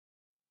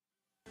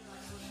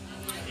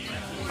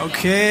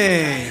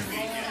Okay.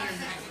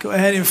 Go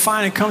ahead and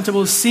find a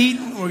comfortable seat.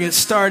 We'll get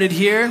started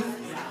here.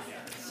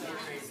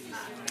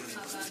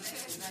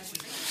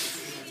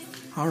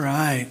 All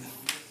right.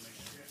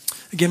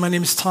 Again, my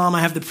name is Tom.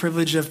 I have the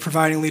privilege of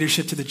providing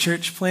leadership to the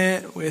church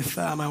plant with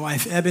my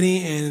wife,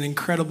 Ebony, and an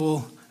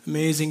incredible,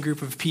 amazing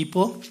group of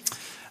people.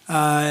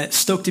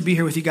 Stoked to be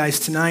here with you guys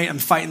tonight. I'm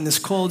fighting this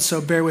cold,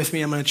 so bear with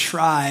me. I'm going to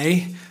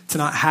try to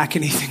not hack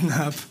anything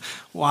up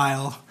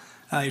while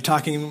you're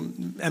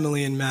talking.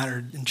 Emily and Matt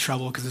are in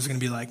trouble because there's going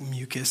to be like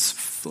mucus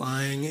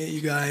flying at you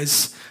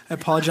guys. I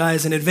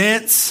apologize in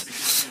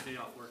advance.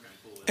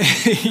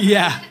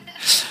 Yeah.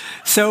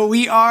 So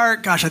we are,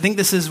 I think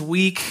this is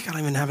I don't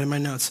even have it in my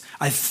notes.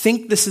 I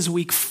think this is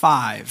week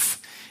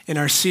 5 in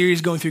our series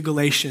going through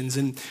Galatians.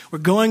 And we're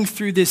going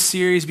through this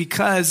series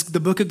because the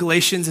book of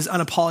Galatians is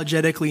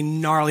unapologetically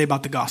gnarly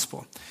about the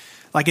gospel.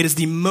 Like, it is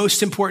the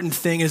most important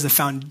thing. It is the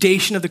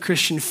foundation of the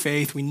Christian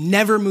faith. We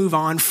never move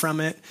on from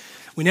it.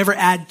 We never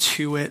add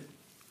to it.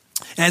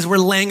 And as we're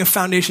laying a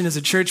foundation as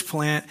a church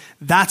plant,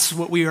 that's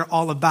what we are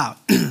all about.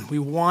 We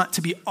want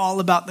to be all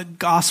about the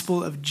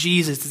gospel of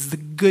Jesus. It's the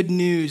good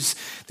news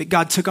that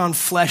God took on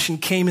flesh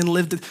and came and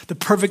lived the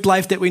perfect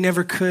life that we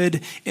never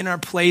could in our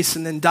place,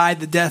 and then died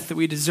the death that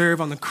we deserve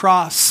on the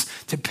cross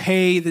to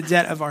pay the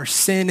debt of our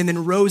sin, and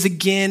then rose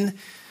again,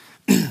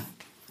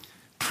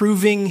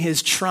 proving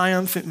his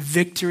triumphant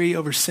victory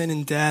over sin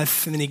and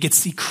death. And then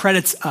he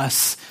credits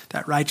us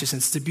that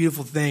righteousness. It's a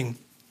beautiful thing.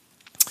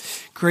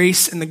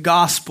 Grace and the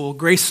gospel,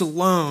 grace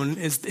alone,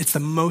 it's the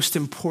most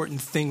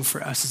important thing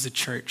for us as a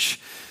church.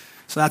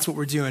 So that's what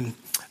we're doing.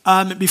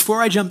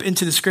 Before I jump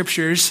into the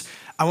scriptures,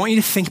 I want you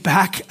to think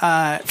back,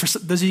 for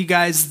those of you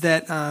guys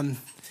that,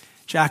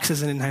 Jax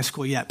isn't in high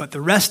school yet, but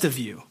the rest of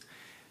you,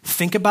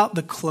 think about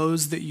the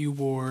clothes that you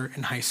wore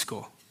in high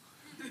school.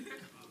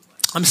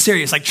 I'm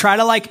serious. Try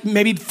to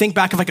maybe think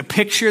back of a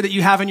picture that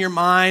you have in your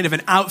mind of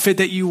an outfit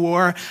that you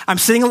wore. I'm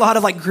seeing a lot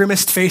of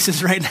grimaced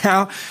faces right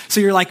now.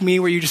 So you're like me,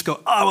 where you just go,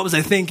 oh, what was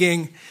I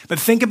thinking? But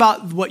think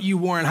about what you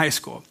wore in high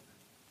school.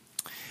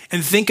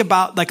 And think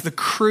about the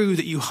crew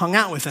that you hung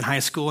out with in high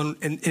school,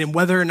 and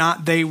whether or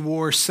not they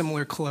wore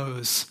similar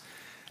clothes,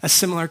 a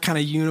similar kind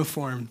of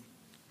uniform.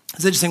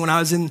 It's interesting. I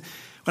was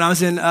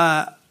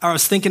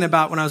thinking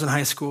about when I was in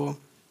high school,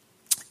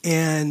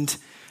 and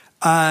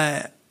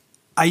I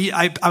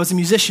was a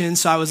musician,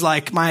 so I was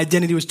my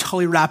identity was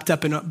totally wrapped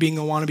up in being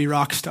a wannabe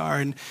rock star.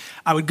 And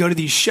I would go to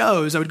these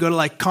shows, I would go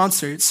to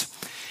concerts,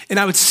 and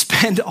I would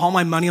spend all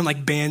my money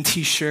on band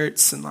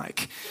t-shirts and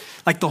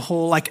the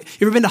whole, you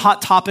ever been to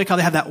Hot Topic, how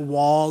they have that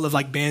wall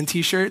of band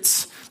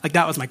t-shirts?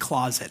 That was my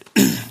closet.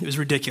 It was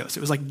ridiculous.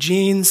 It was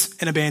jeans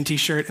and a band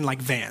t-shirt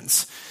and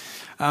Vans.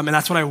 And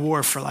that's what I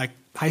wore for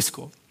high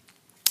school.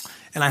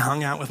 And I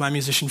hung out with my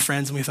musician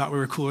friends, and we thought we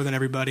were cooler than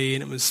everybody,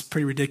 and it was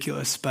pretty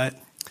ridiculous. But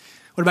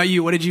what about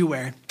you? What did you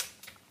wear?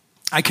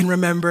 I can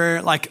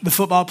remember the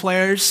football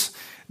players,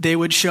 they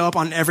would show up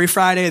on every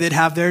Friday. They'd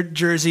have their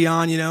jersey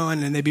on,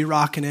 and then they'd be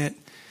rocking it.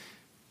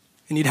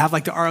 And you'd have the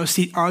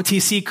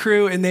ROTC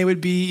crew, and they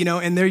would be,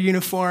 in their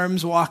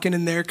uniforms, walking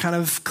in their kind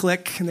of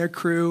clique and their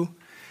crew.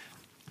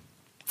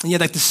 And you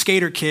had the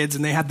skater kids,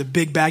 and they had the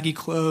big baggy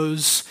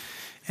clothes,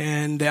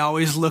 and they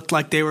always looked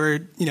like they were,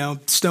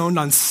 stoned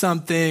on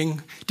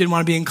something, didn't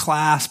want to be in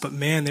class, but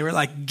man, they were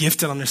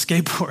gifted on their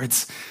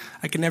skateboards.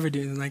 I could never do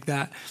anything like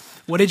that.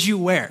 What did you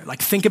wear?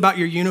 Think about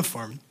your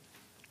uniform,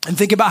 and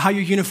think about how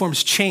your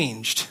uniforms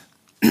changed.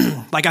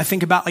 I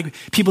think about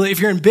people, if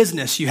you're in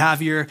business, you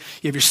have your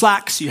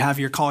slacks, you have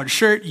your collared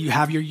shirt, you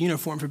have your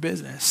uniform for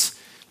business.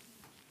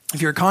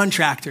 If you're a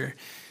contractor,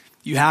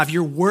 you have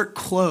your work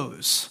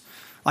clothes.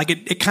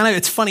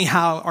 It's funny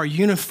how our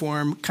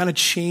uniform kind of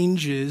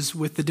changes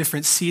with the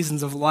different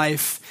seasons of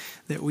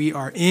life that we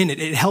are in.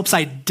 It helps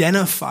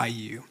identify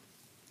you.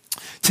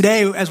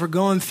 Today, as we're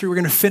going through, we're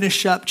going to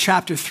finish up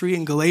chapter 3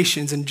 in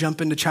Galatians and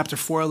jump into chapter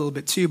 4 a little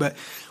bit too, but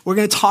we're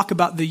going to talk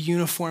about the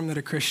uniform that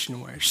a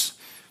Christian wears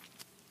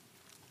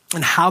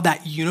and how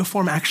that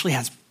uniform actually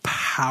has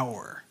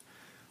power.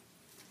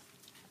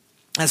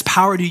 It has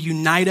power to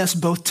unite us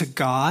both to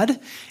God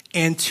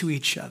and to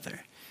each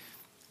other.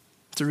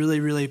 It's a really,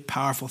 really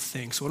powerful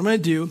thing. So what I'm going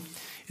to do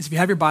is, if you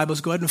have your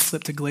Bibles, go ahead and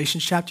flip to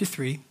Galatians chapter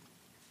 3.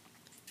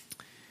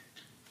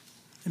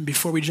 And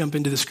before we jump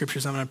into the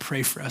scriptures, I'm going to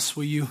pray for us.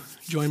 Will you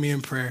join me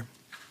in prayer?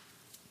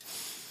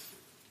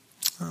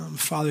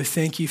 Father,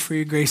 thank you for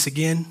your grace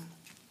again.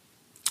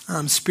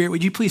 Spirit,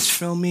 would you please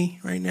fill me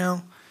right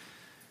now?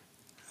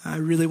 I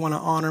really want to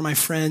honor my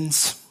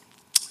friends.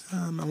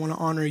 I want to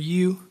honor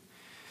you.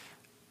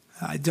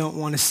 I don't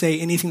want to say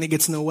anything that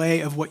gets in the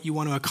way of what you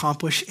want to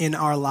accomplish in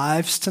our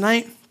lives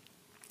tonight.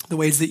 The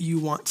ways that you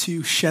want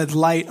to shed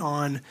light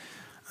on,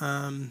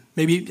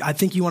 I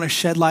think you want to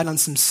shed light on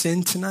some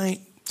sin tonight,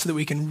 so that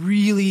we can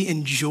really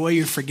enjoy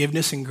your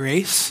forgiveness and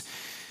grace,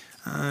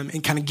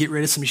 and kind of get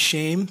rid of some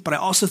shame. But I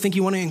also think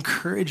you want to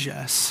encourage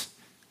us.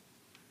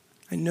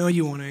 I know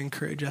you want to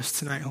encourage us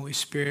tonight, Holy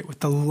Spirit, with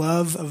the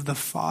love of the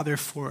Father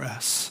for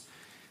us,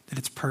 that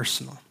it's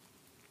personal.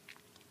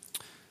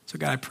 So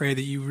God, I pray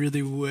that you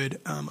really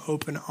would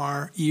open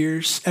our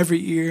ears,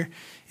 every ear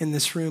in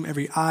this room,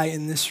 every eye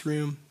in this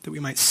room, that we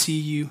might see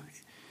you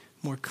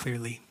more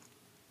clearly.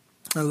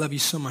 I love you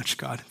so much,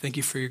 God. Thank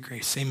you for your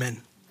grace.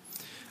 Amen.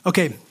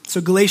 Okay,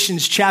 so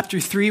Galatians chapter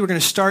 3, we're going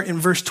to start in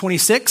verse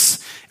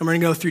 26, and we're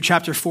going to go through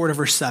chapter 4 to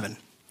verse 7.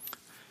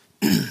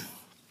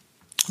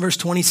 Verse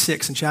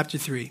 26 in chapter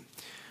 3.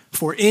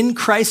 For in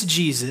Christ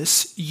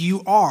Jesus,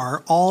 you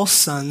are all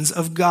sons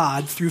of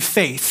God through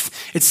faith.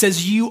 It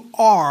says you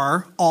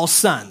are all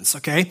sons,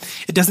 okay?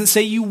 It doesn't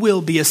say you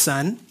will be a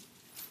son.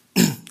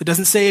 It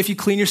doesn't say if you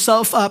clean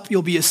yourself up,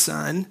 you'll be a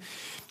son.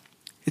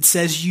 It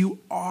says you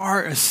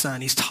are a son.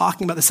 He's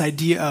talking about this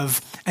idea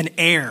of an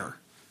heir.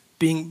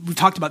 We've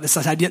talked about this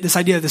idea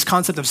of this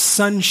concept of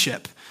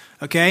sonship,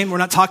 okay? We're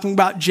not talking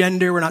about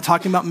gender. We're not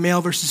talking about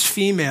male versus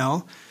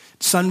female,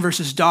 son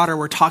versus daughter.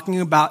 We're talking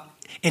about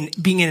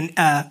being an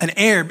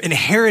heir,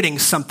 inheriting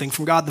something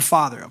from God the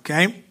Father,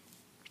 okay?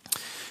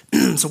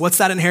 So what's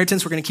that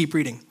inheritance? We're going to keep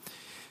reading.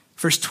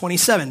 Verse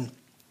 27,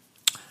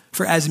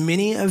 for as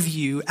many of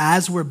you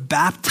as were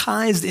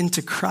baptized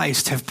into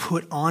Christ have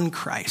put on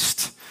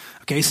Christ.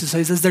 Okay, so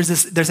he says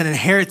there's an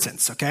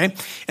inheritance, okay?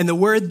 And the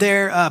word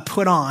there,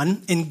 put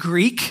on, in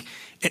Greek,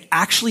 it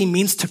actually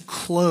means to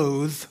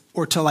clothe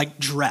or to like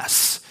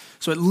dress.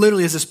 So it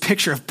literally is this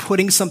picture of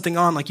putting something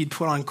on like you'd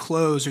put on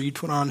clothes or you'd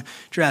put on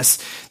dress.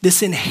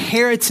 This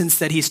inheritance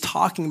that he's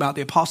talking about,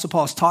 the Apostle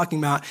Paul is talking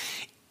about,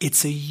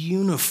 it's a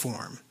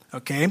uniform,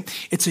 okay?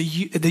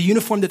 The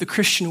uniform that the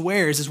Christian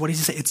wears is what he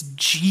says, it's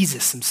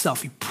Jesus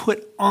himself. You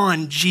put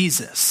on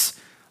Jesus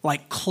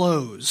like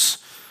clothes,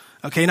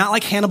 okay? Not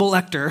like Hannibal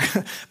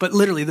Lecter, but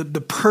literally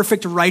the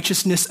perfect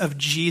righteousness of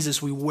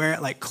Jesus, we wear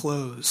it like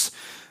clothes,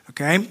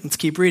 okay? Let's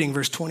keep reading,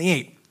 verse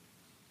 28.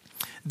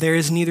 There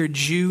is neither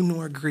Jew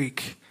nor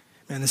Greek.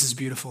 Man, this is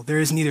beautiful. There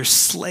is neither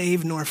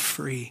slave nor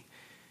free.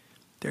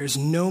 There is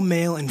no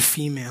male and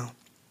female,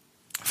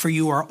 for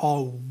you are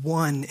all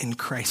one in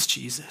Christ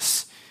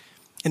Jesus.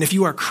 And if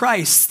you are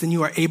Christ, then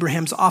you are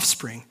Abraham's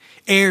offspring,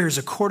 heirs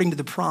according to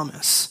the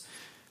promise.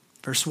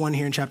 Verse 1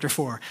 here in chapter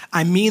 4.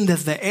 I mean that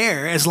the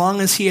heir, as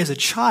long as he is a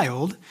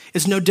child,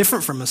 is no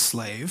different from a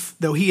slave,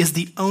 though he is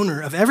the owner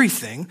of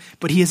everything,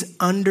 but he is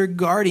under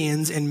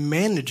guardians and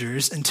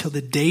managers until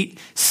the date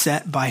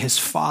set by his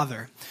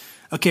father.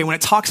 Okay, when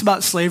it talks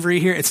about slavery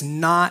here, it's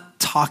not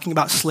talking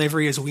about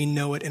slavery as we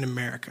know it in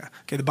America.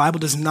 Okay, the Bible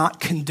does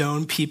not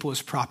condone people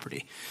as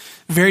property.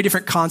 Very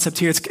different concept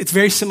here. It's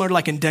very similar to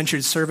like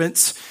indentured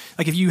servants.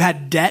 Like if you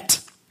had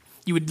debt,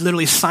 you would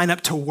literally sign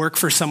up to work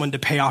for someone to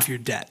pay off your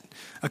debt.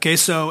 Okay,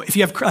 so if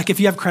you have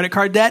credit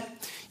card debt,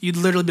 you'd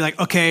literally be like,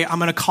 okay, I'm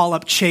going to call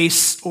up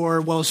Chase or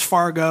Wells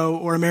Fargo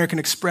or American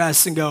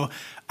Express and go,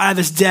 I have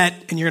this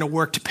debt, and you're going to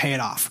work to pay it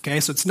off.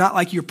 Okay, so it's not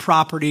like your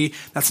property.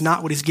 That's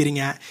not what he's getting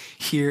at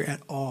here at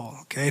all.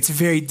 Okay, it's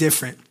very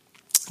different.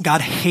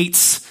 God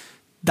hates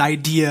the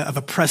idea of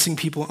oppressing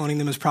people, owning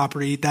them as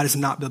property. That is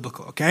not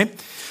biblical. Okay,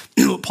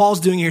 what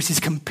Paul's doing here is he's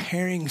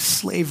comparing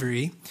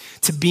slavery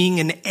to being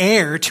an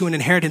heir to an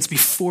inheritance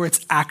before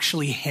it's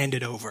actually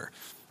handed over.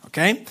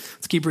 Okay,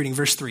 let's keep reading.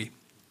 Verse 3.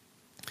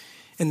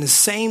 In the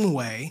same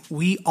way,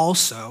 we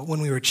also,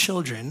 when we were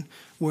children,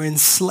 were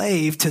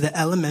enslaved to the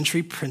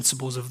elementary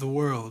principles of the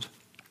world.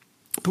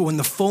 But when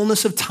the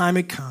fullness of time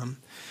had come,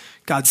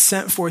 God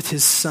sent forth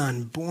his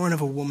son, born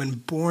of a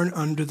woman, born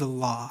under the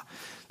law,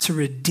 to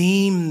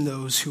redeem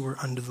those who were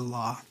under the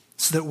law,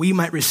 so that we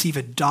might receive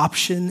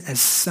adoption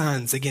as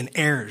sons, again,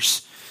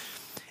 heirs.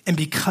 And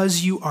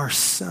because you are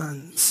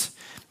sons,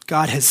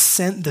 God has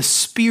sent the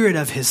Spirit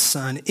of his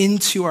Son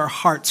into our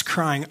hearts,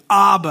 crying,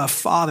 Abba,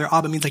 Father.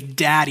 Abba means like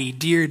daddy,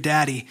 dear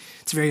daddy.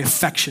 It's very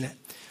affectionate.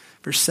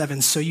 Verse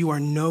 7, so you are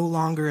no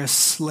longer a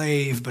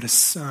slave, but a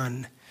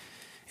son.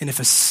 And if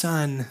a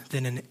son,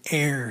 then an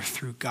heir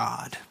through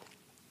God.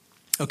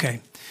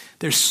 Okay,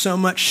 there's so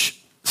much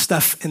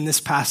stuff in this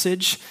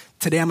passage.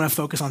 Today I'm going to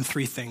focus on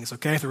three things,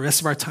 okay? For the rest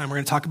of our time, we're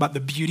going to talk about the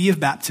beauty of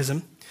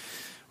baptism.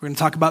 We're going to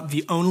talk about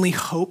the only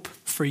hope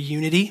for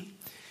unity.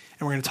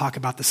 And we're going to talk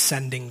about the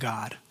sending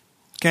God,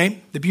 okay?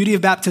 The beauty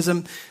of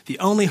baptism, the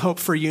only hope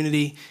for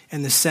unity,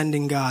 and the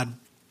sending God.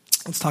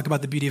 Let's talk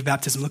about the beauty of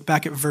baptism. Look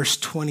back at verse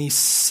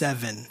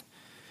 27.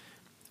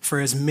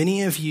 For as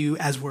many of you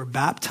as were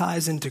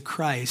baptized into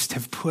Christ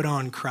have put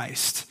on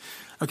Christ.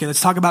 Okay, let's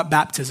talk about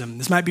baptism.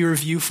 This might be a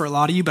review for a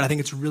lot of you, but I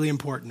think it's really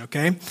important,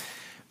 okay?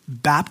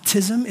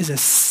 Baptism is a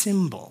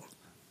symbol,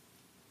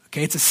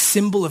 okay? It's a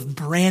symbol of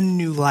brand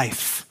new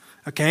life,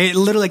 okay? It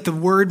literally, like the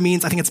word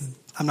means, I'm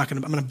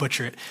going to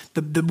butcher it.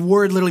 The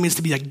word literally means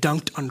to be like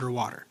dunked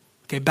underwater.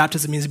 Okay,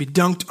 baptism means to be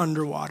dunked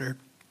underwater.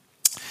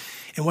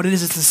 And what it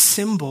is, it's a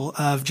symbol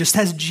of just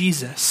as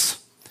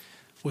Jesus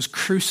was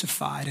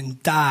crucified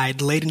and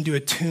died, laid into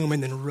a tomb,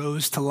 and then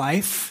rose to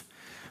life,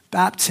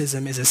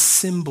 baptism is a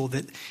symbol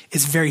that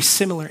is very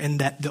similar in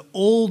that the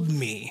old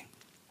me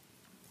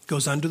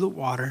goes under the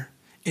water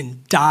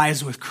and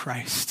dies with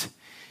Christ.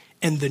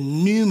 And the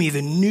new me,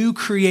 the new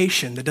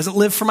creation that doesn't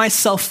live for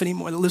myself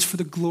anymore, that lives for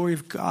the glory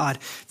of God,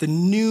 the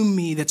new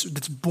me that's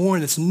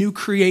born, this new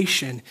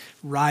creation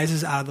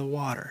rises out of the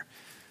water.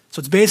 So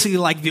it's basically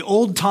like the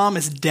old Tom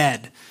is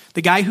dead.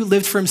 The guy who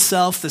lived for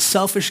himself, the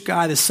selfish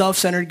guy, the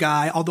self-centered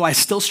guy, although I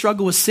still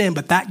struggle with sin,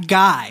 but that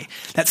guy,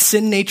 that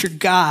sin-natured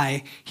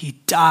guy, he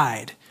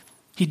died.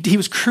 He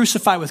was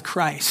crucified with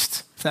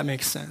Christ, if that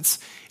makes sense.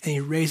 And he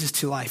raises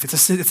to life.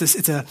 It's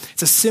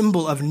a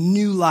symbol of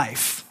new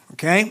life,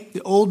 okay?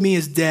 The old me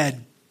is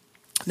dead.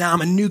 Now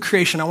I'm a new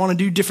creation. I want to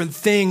do different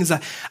things.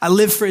 I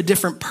live for a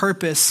different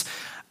purpose.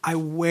 I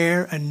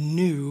wear a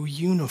new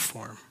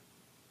uniform.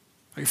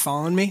 Are you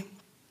following me?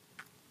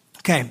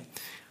 Okay.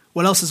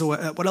 What else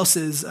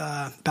is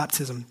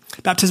baptism?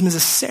 Baptism is a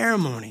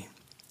ceremony.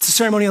 It's a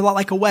ceremony a lot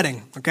like a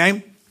wedding,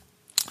 okay?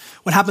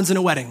 What happens in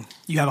a wedding?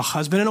 You have a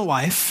husband and a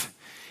wife,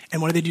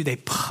 and what do? They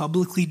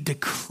publicly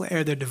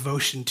declare their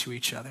devotion to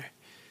each other.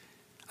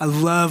 I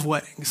love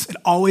weddings.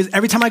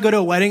 Every time I go to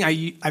a wedding,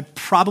 I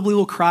probably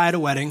will cry at a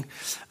wedding.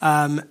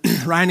 Ryan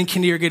and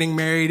Kindy are getting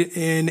married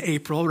in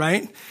April,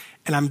 right?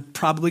 And I'm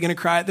probably going to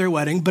cry at their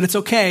wedding, but it's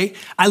okay.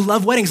 I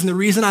love weddings, and the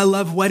reason I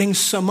love weddings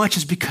so much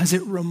is because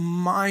it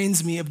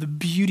reminds me of the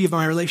beauty of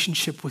my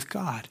relationship with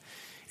God.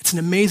 It's an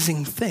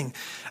amazing thing.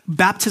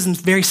 Baptism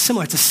is very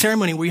similar. It's a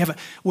ceremony where you have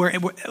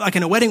like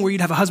in a wedding where you'd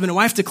have a husband and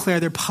wife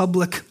declare their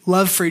public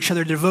love for each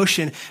other,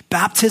 devotion.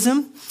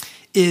 Baptism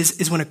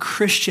is when a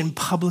Christian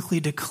publicly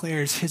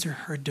declares his or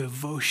her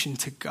devotion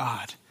to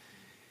God.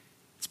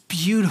 It's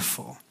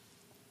beautiful.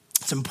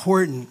 It's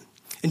important.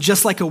 And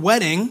just like a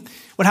wedding,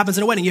 what happens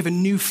in a wedding? You have a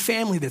new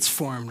family that's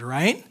formed,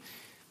 right?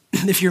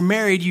 If you're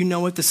married, you know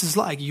what this is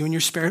like. You and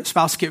your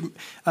spouse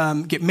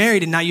get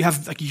married, and now you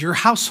have like your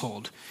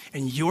household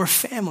and your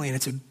family, and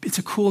it's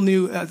a cool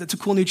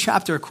new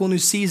chapter, a cool new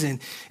season.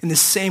 In the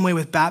same way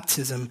with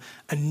baptism,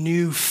 a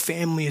new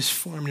family is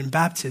formed in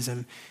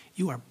baptism.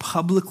 You are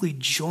publicly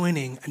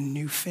joining a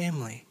new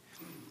family,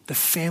 the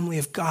family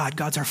of God.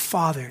 God's our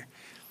Father.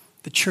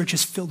 The church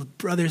is filled with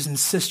brothers and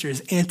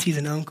sisters, aunties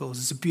and uncles.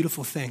 It's a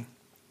beautiful thing.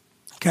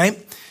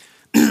 Okay?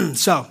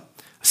 So,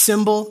 a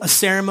symbol, a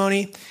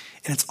ceremony,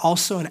 and it's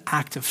also an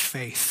act of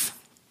faith.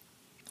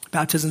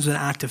 Baptism is an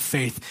act of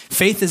faith.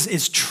 Faith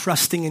is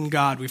trusting in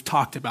God. We've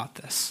talked about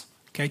this.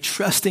 Okay?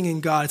 Trusting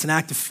in God. It's an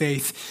act of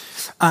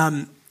faith.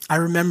 I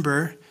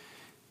remember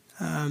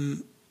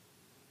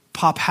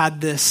Pop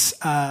had this,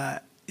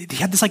 he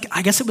had this, like,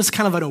 I guess it was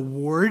kind of an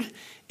award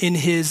in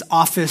his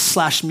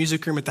office /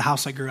 music room at the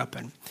house I grew up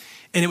in.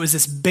 And it was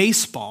this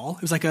baseball.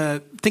 It was like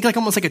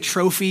almost like a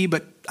trophy,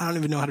 but I don't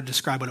even know how to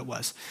describe what it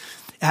was.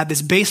 It had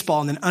this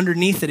baseball, and then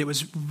underneath it, it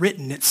was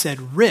written. It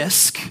said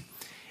risk,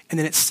 and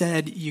then it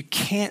said you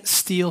can't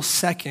steal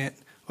second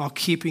while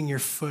keeping your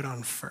foot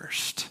on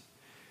first.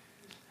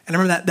 And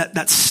I remember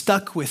that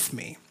stuck with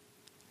me.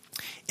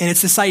 And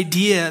it's this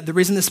idea, the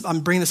reason I'm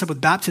bringing this up with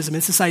baptism,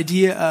 it's this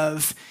idea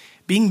of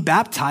being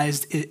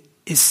baptized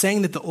is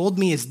saying that the old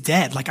me is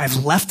dead, like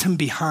I've left him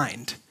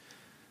behind.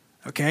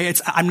 Okay,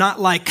 I'm not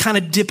like kind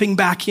of dipping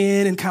back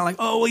in and kind of like,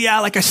 oh, well,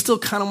 yeah, like I still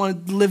kind of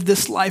want to live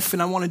this life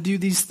and I want to do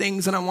these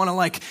things and I want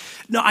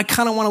to I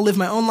kind of want to live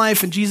my own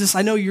life. And Jesus,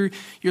 I know you're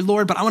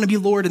Lord, but I want to be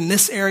Lord in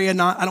this area.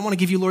 I don't want to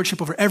give you lordship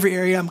over every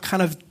area. I'm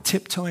kind of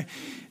tiptoeing.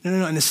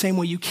 No. In the same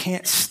way, you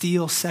can't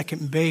steal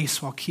second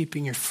base while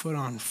keeping your foot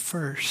on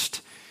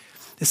first.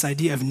 This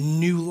idea of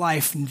new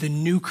life, the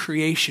new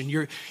creation.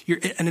 You're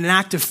in an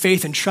act of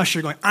faith and trust.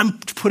 You're going, I'm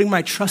putting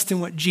my trust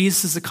in what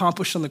Jesus has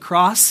accomplished on the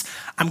cross.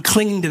 I'm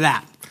clinging to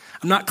that.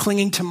 I'm not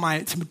clinging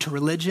to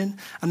religion.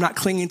 I'm not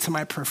clinging to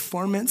my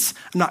performance.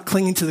 I'm not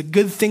clinging to the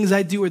good things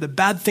I do or the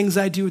bad things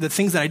I do or the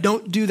things that I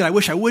don't do that I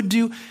wish I would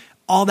do.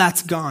 All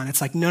that's gone.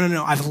 It's like,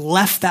 no. I've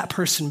left that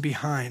person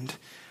behind.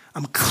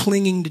 I'm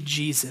clinging to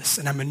Jesus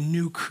and I'm a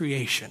new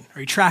creation.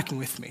 Are you tracking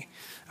with me?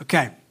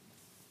 Okay.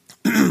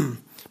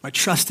 My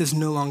trust is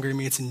no longer in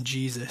me, it's in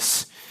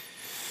Jesus.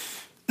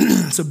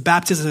 So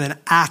baptism is an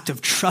act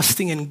of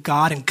trusting in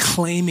God and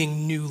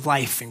claiming new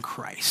life in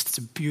Christ. It's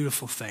a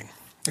beautiful thing.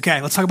 Okay,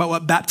 let's talk about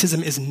what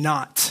baptism is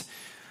not.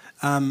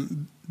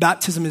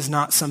 Baptism is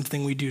not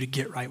something we do to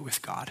get right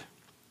with God.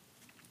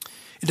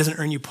 It doesn't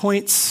earn you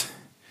points.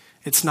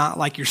 It's not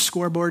like your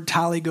scoreboard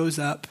tally goes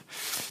up.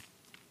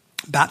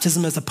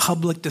 Baptism is a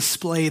public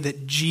display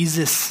that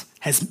Jesus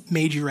has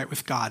made you right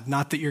with God.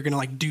 Not that you're going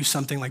to do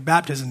something like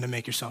baptism to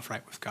make yourself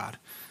right with God.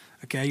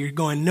 Okay, you're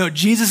going, no,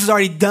 Jesus has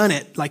already done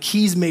it. Like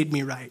he's made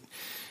me right.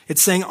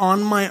 It's saying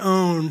on my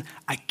own,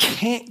 I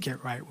can't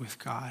get right with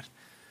God.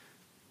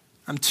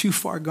 I'm too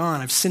far gone.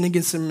 I've sinned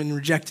against him and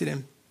rejected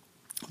him.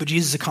 But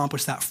Jesus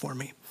accomplished that for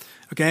me.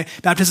 Okay,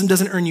 baptism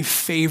doesn't earn you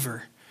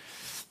favor.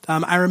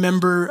 I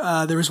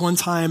remember there was one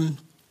time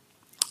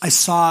I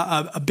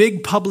saw a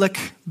big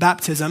public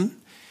baptism.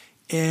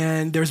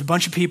 And there was a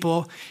bunch of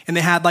people, and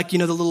they had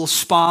the little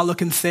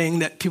spa-looking thing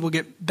that people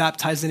get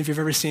baptized in if you've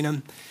ever seen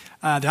them.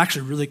 They're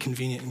actually really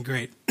convenient and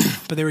great.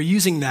 But they were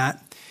using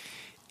that.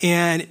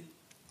 And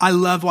I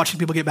love watching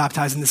people get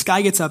baptized. And this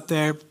guy gets up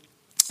there,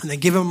 and they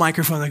give him a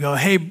microphone. They go,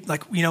 hey,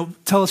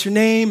 tell us your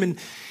name. And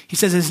he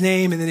says his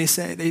name, and then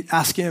they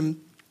ask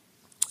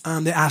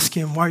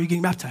him, why are you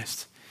getting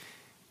baptized?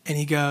 And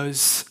he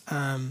goes,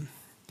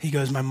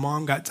 my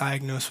mom got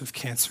diagnosed with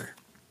cancer,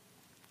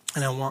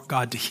 and I want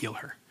God to heal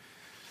her.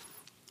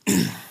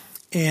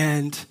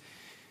 And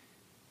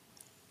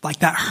like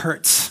that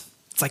hurts.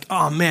 It's like,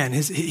 oh man,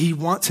 he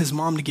wants his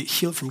mom to get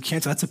healed from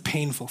cancer. That's a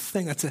painful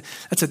thing. That's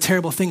a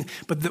terrible thing.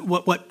 But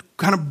what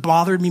kind of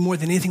bothered me more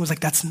than anything was like,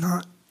 that's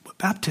not what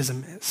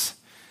baptism is.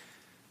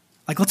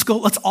 Like,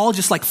 let's all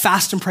just like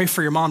fast and pray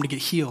for your mom to get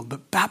healed.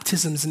 But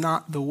baptism's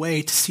not the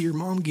way to see your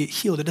mom get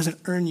healed. It doesn't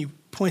earn you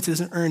points. It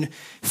doesn't earn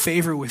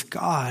favor with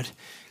God.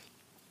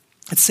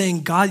 It's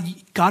saying God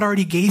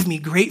already gave me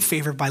great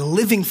favor by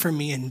living for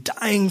me and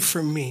dying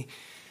for me.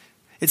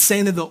 It's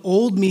saying that the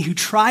old me who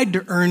tried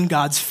to earn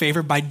God's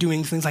favor by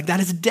doing things like that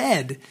is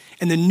dead.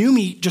 And the new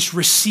me just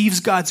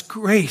receives God's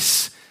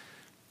grace.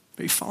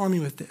 But you follow me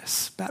with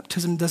this.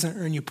 Baptism doesn't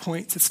earn you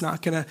points. It's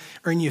not going to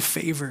earn you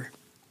favor.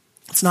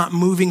 It's not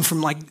moving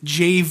from like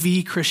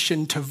JV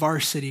Christian to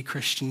varsity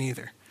Christian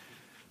either.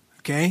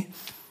 Okay?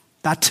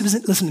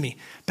 Baptism, listen to me.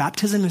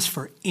 Baptism is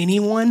for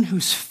anyone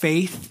whose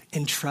faith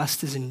and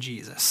trust is in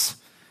Jesus.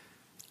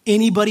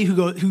 Anybody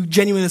who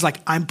genuinely is like,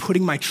 I'm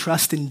putting my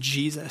trust in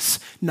Jesus,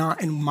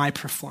 not in my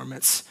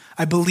performance.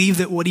 I believe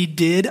that what he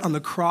did on the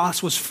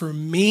cross was for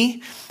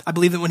me. I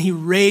believe that when he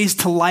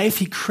raised to life,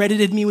 he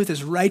credited me with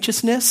his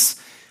righteousness.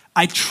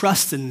 I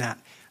trust in that.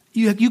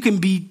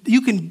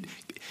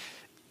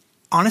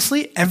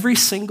 Honestly, every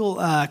single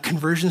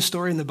conversion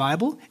story in the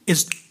Bible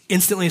is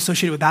instantly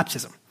associated with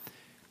baptism.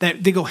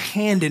 They go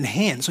hand in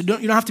hand. So you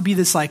don't have to be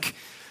this like,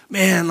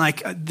 man,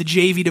 like the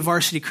JV to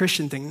varsity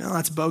Christian thing. No,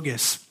 that's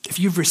bogus. If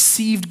you've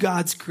received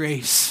God's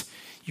grace,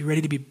 you're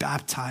ready to be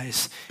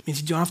baptized. It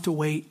means you don't have to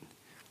wait.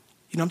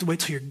 You don't have to wait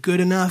till you're good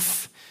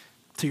enough,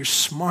 till you're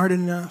smart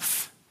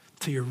enough,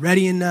 till you're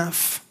ready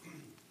enough.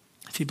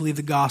 If you believe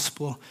the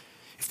gospel,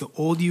 if the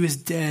old you is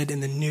dead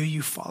and the new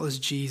you follows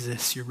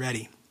Jesus, you're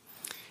ready.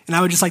 And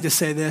I would just like to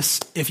say this.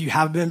 If you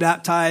have been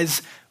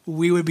baptized,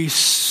 we would be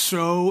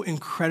so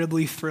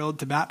incredibly thrilled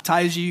to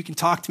baptize you. You can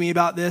talk to me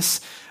about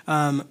this.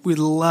 We'd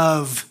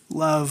love,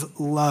 love,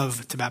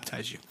 love to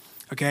baptize you,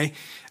 okay?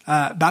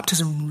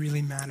 Baptism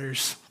really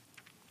matters.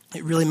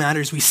 It really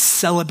matters. We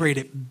celebrate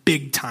it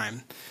big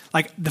time.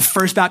 Like the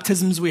first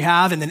baptisms we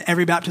have, and then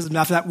every baptism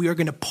after that, we are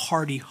going to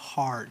party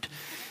hard,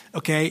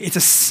 okay? It's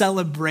a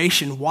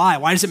celebration. Why?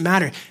 Why does it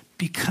matter?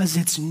 Because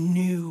it's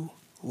new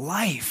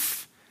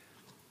life.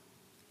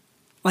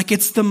 Like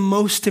it's the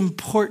most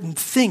important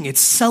thing.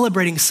 It's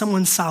celebrating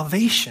someone's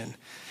salvation.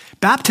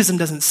 Baptism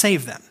doesn't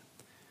save them.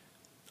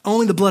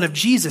 Only the blood of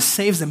Jesus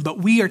saves them, but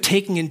we are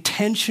taking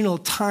intentional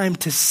time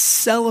to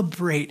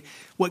celebrate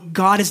what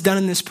God has done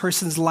in this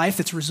person's life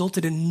that's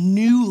resulted in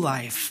new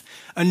life,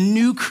 a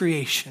new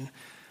creation.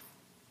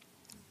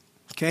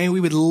 Okay, we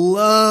would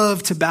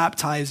love to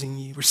baptize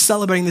you. We're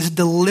celebrating this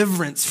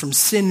deliverance from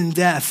sin and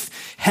death,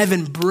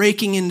 heaven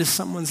breaking into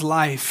someone's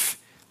life.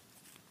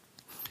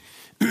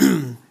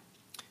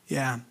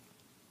 Yeah.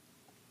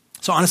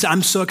 So honestly,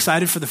 I'm so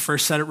excited for the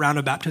first round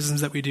of baptisms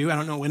that we do. I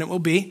don't know when it will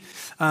be,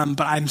 but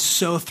I'm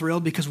so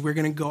thrilled because we're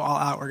going to go all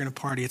out. We're going to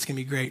party. It's going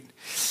to be great.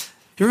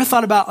 You ever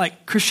thought about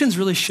like Christians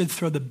really should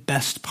throw the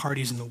best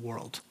parties in the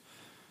world?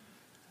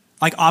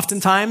 Like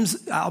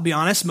oftentimes, I'll be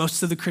honest,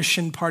 most of the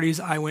Christian parties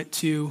I went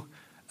to,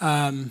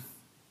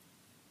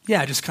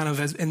 just kind of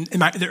as in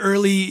the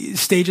early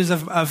stages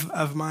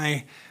of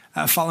my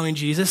following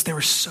Jesus, they were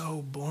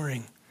so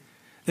boring.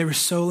 They were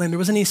so lame. There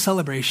wasn't any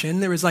celebration.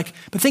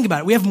 But think about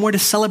it. We have more to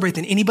celebrate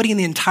than anybody in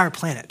the entire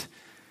planet.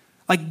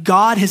 Like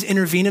God has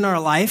intervened in our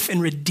life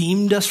and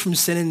redeemed us from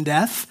sin and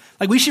death.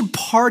 Like we should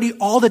party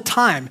all the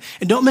time.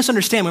 And don't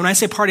misunderstand. When I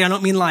say party, I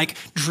don't mean like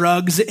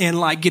drugs and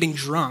like getting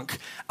drunk.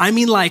 I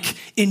mean like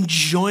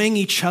enjoying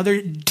each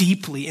other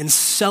deeply and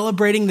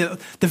celebrating the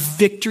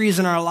victories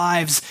in our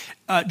lives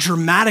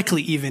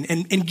dramatically even,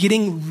 and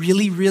getting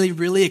really, really,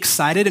 really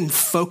excited and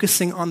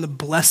focusing on the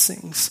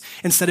blessings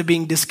instead of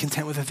being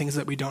discontent with the things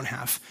that we don't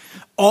have.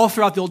 All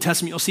throughout the Old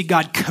Testament, you'll see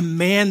God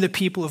command the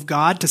people of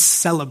God to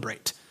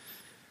celebrate.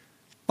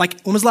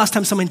 Like, when was the last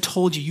time someone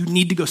told you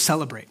need to go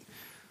celebrate?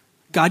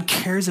 God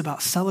cares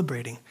about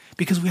celebrating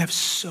because we have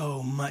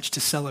so much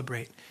to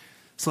celebrate.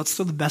 So let's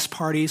throw the best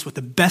parties with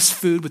the best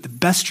food, with the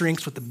best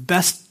drinks, with the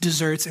best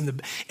desserts,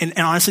 and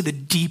honestly, the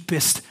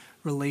deepest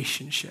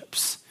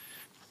relationships.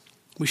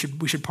 We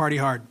should party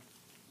hard.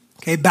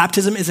 Okay,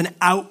 baptism is an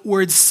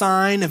outward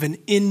sign of an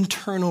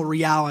internal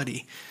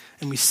reality,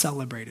 and we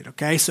celebrate it,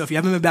 okay? So if you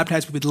haven't been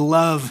baptized, we would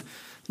love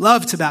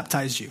to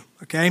baptize you,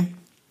 okay?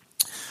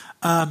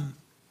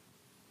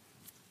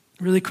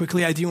 Really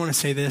quickly, I do want to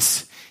say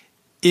this.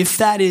 If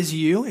that is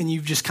you, and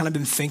you've just kind of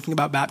been thinking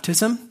about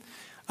baptism,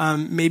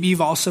 maybe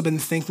you've also been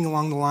thinking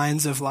along the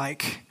lines of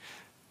like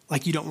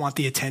you don't want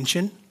the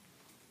attention,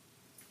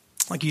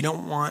 like you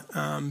don't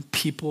want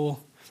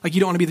people. Like you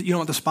don't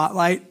want the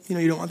spotlight,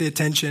 you don't want the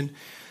attention.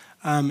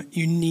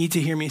 You need to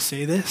hear me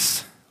say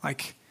this.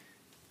 Like,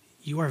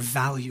 you are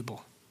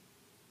valuable.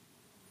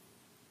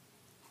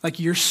 Like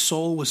your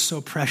soul was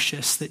so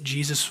precious that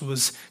Jesus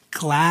was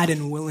glad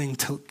and willing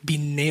to be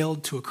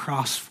nailed to a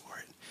cross for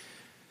it.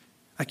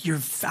 Like you're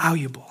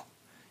valuable.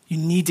 You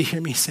need to hear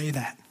me say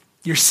that.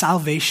 Your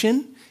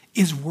salvation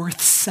is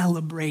worth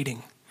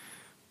celebrating.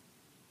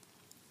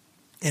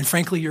 And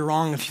frankly, you're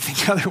wrong if you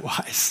think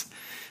otherwise.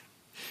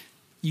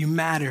 You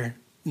matter.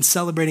 And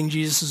celebrating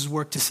Jesus'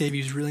 work to save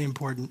you is really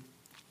important.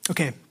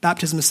 Okay,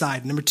 baptism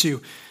aside. Number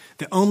 2,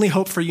 the only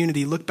hope for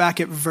unity. Look back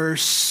at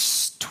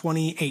verse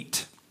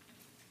 28.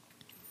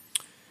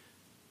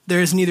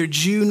 There is neither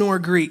Jew nor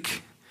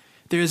Greek.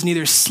 There is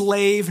neither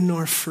slave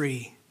nor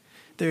free.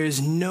 There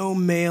is no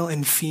male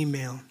and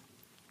female.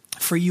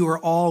 For you are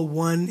all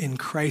one in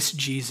Christ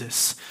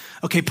Jesus.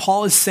 Okay,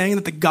 Paul is saying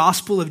that the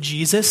gospel of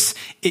Jesus,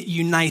 it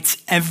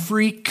unites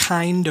every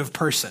kind of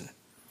person.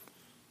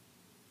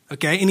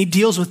 Okay, and he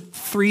deals with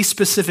 3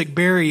 specific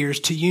barriers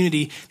to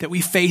unity that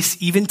we face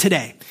even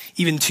today,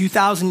 even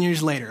 2,000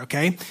 years later,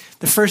 okay?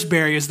 The first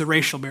barrier is the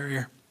racial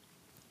barrier.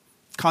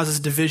 It causes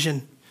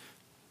division.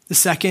 The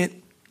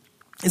second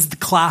is the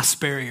class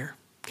barrier,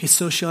 okay,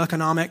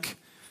 socioeconomic.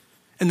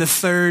 And the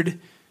third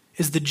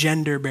is the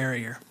gender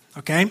barrier,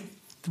 okay?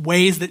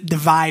 Ways that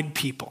divide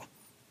people.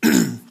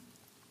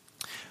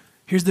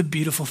 Here's the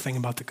beautiful thing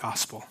about the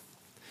gospel.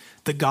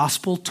 The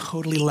gospel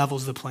totally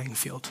levels the playing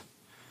field.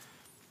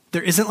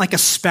 There isn't like a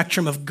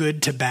spectrum of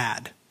good to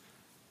bad.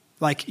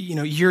 Like,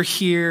 you're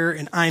here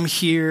and I'm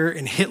here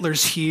and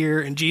Hitler's here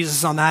and Jesus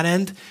is on that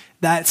end.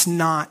 That's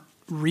not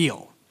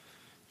real.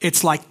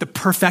 It's like the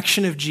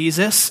perfection of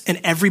Jesus and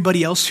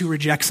everybody else who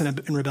rejects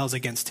and rebels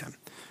against him.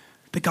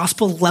 The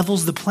gospel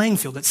levels the playing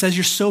field. It says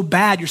you're so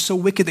bad, you're so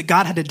wicked that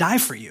God had to die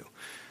for you.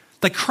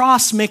 The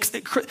cross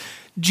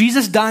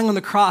Jesus dying on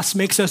the cross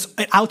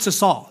outs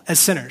us all as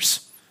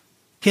sinners.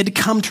 He had to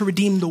come to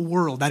redeem the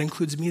world. That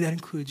includes me, that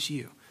includes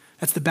you.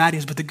 That's the bad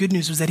news, but the good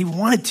news was that he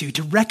wanted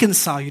to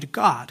reconcile you to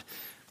God.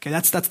 Okay,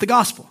 that's the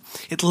gospel.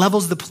 It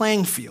levels the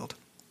playing field.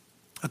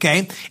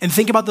 Okay, and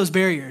think about those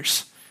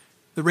barriers.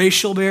 The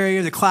racial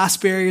barrier, the class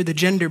barrier, the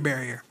gender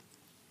barrier.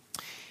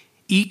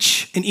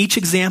 In each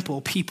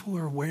example, people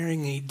are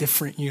wearing a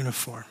different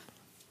uniform.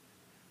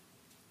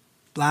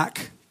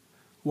 Black,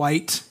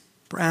 white,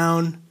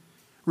 brown,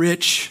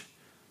 rich,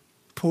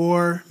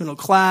 poor, middle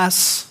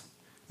class,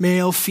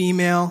 male,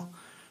 female.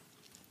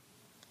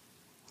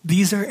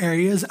 These are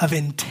areas of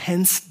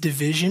intense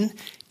division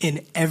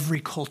in every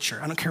culture.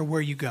 I don't care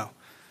where you go.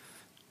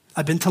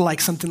 I've been to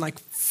something like,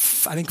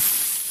 I think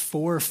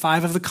 4 or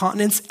 5 of the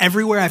continents.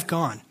 Everywhere I've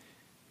gone,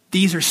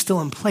 these are still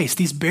in place.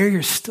 These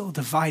barriers still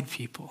divide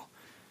people.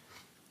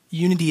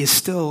 Unity is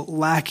still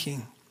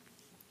lacking.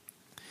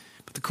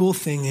 But the cool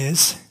thing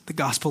is, the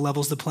gospel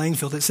levels the playing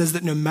field. It says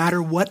that no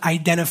matter what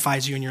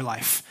identifies you in your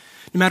life,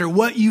 no matter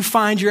what you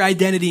find your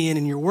identity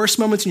in your worst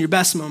moments and your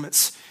best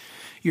moments,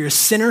 you're a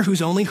sinner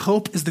whose only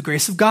hope is the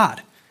grace of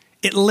God.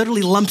 It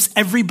literally lumps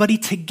everybody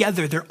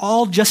together. They're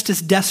all just as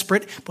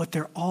desperate, but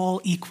they're all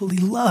equally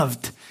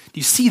loved. Do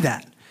you see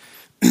that?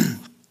 It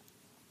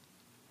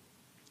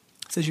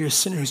says you're a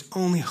sinner whose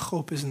only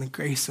hope is in the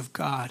grace of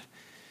God.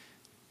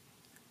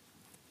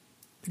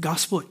 The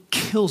gospel, it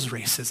kills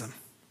racism.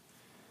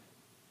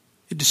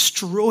 It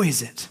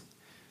destroys it.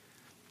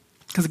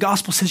 Because the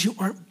gospel says you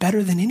aren't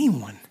better than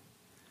anyone.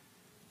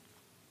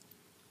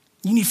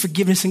 You need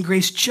forgiveness and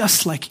grace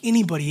just like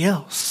anybody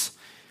else.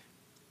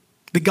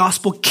 The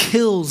gospel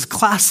kills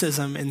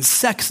classism and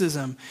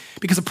sexism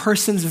because a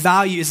person's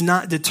value is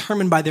not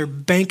determined by their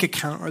bank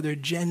account or their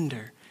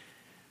gender.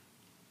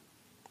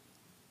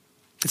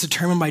 It's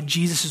determined by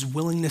Jesus'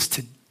 willingness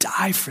to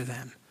die for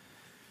them.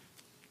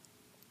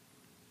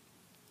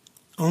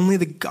 Only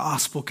the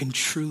gospel can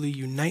truly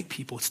unite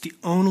people. It's the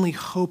only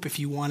hope if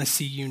you want to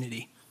see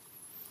unity.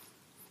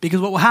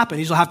 Because what will happen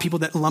is you'll have people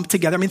that lump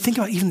together. I mean, think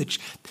about even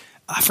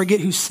I forget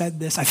who said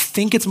this. I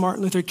think it's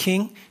Martin Luther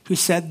King who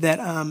said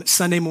that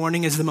Sunday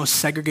morning is the most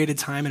segregated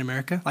time in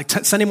America.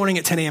 Sunday morning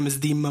at 10 a.m. is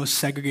the most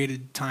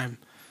segregated time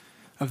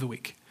of the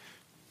week.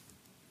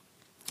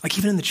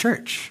 Even in the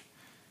church,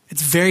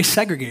 it's very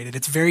segregated.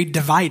 It's very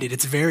divided.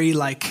 It's very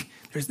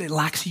it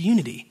lacks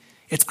unity.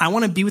 I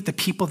want to be with the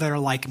people that are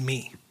like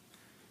me.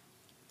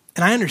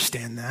 And I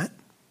understand that.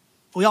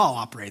 We all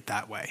operate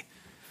that way.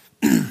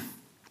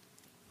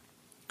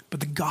 But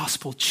the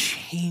gospel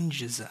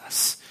changes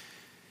us.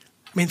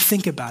 I mean,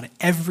 think about it.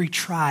 Every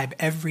tribe,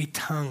 every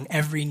tongue,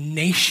 every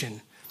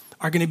nation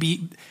are going to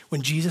be,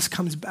 when Jesus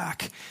comes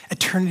back,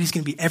 eternity is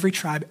going to be every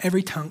tribe,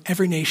 every tongue,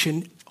 every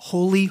nation,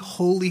 holy,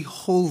 holy,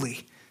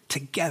 holy,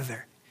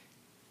 together,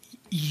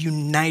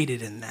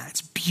 united in that.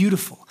 It's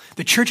beautiful.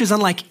 The church is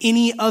unlike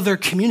any other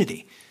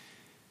community,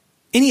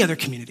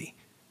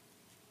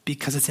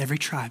 because it's every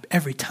tribe,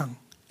 every tongue,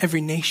 every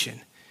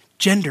nation.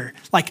 Gender,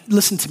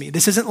 listen to me.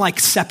 This isn't like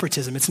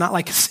separatism. It's not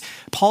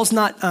Paul's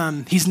not,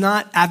 he's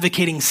not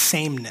advocating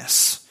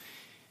sameness.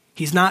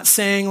 He's not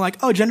saying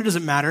gender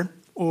doesn't matter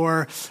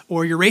or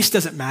your race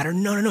doesn't matter.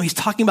 No. He's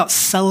talking about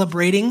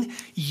celebrating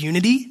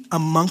unity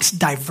amongst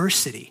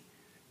diversity.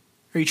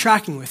 Are you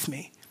tracking with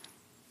me?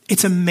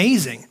 It's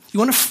amazing.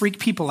 You want to freak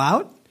people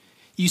out?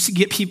 You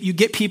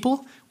get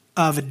people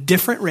of a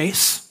different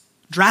race,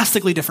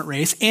 drastically different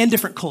race, and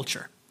different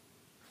culture.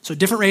 So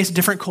different race,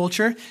 different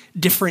culture,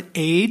 different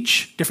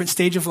age, different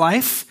stage of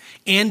life,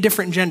 and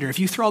different gender. If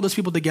you throw all those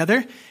people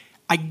together,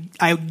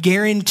 I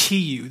guarantee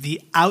you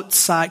the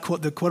outside,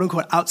 the quote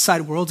unquote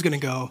outside world's going to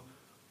go,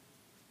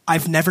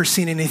 I've never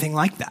seen anything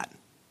like that.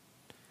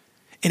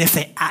 And if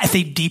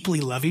they deeply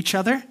love each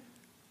other,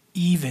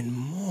 even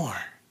more.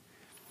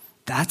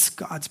 That's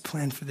God's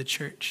plan for the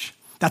church.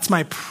 That's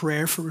my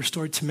prayer for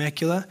Restored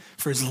Temecula,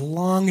 for as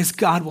long as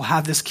God will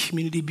have this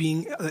community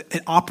being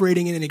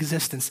operating in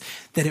existence,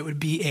 that it would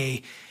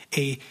be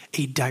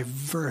a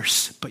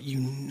diverse but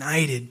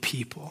united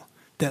people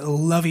that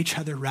love each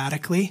other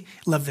radically,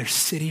 love their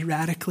city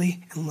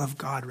radically, and love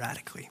God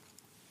radically.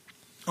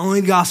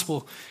 Only the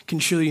gospel can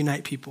truly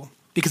unite people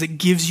because it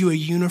gives you a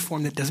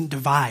uniform that doesn't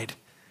divide.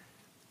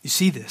 You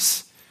see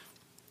this.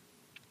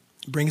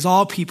 It brings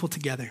all people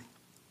together.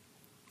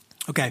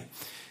 Okay,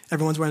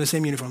 everyone's wearing the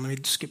same uniform. Let me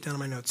just skip down to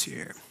my notes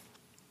here.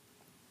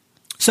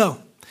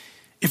 So,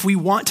 if we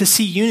want to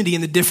see unity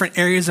in the different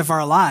areas of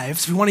our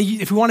lives, if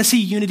we want to see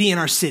unity in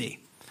our city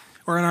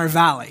or in our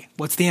valley,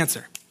 what's the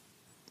answer?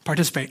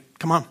 Participate.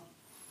 Come on.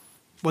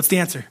 What's the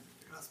answer?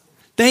 The gospel.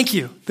 Thank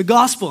you. The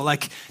gospel.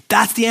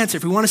 That's the answer.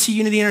 If we want to see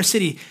unity in our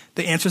city,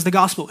 the answer is the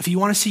gospel. If you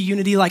want to see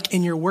unity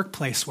in your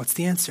workplace, what's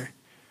the answer?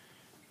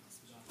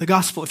 The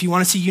gospel. If you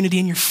want to see unity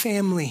in your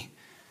family,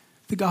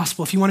 the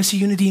gospel. If you want to see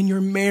unity in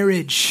your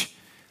marriage,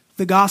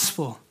 the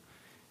gospel.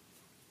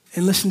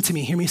 And listen to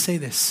me, hear me say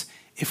this.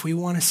 If we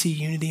want to see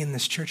unity in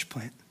this church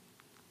plant,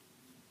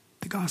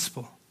 the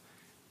gospel.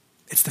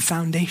 It's the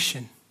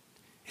foundation.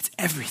 It's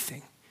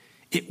everything.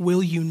 It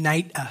will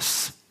unite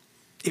us.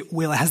 It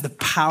will. It has the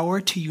power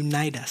to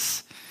unite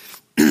us.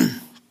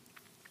 And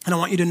I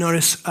want you to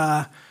notice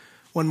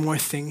one more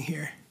thing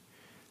here.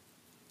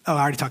 Oh,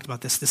 I already talked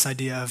about this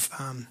idea of,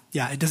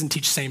 it doesn't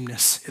teach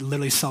sameness. It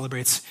literally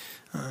celebrates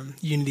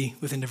unity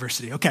within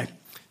diversity. Okay,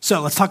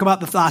 so let's talk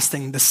about the last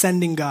thing, the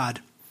sending God.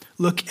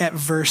 Look at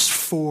verse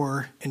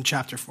 4 in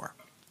chapter 4.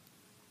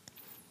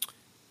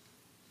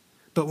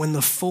 But when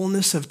the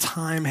fullness of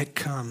time had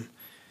come,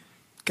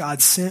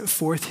 God sent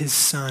forth his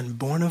son,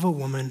 born of a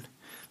woman,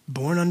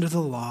 born under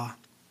the law,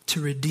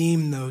 to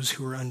redeem those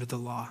who were under the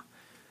law,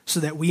 so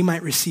that we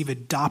might receive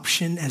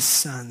adoption as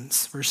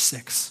sons. Verse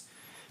 6.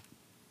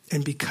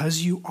 And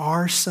because you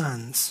are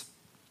sons,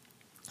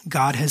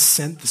 God has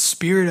sent the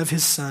Spirit of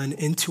his Son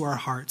into our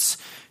hearts,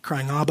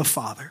 crying, Abba,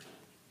 Father.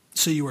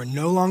 So you are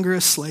no longer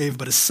a slave,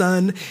 but a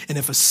son, and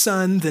if a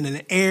son, then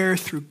an heir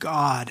through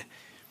God.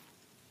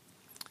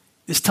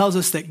 This tells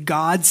us that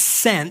God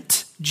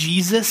sent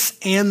Jesus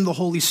and the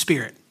Holy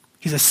Spirit.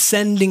 He's a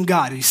sending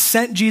God. He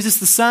sent Jesus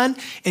the Son,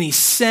 and he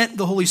sent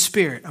the Holy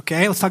Spirit.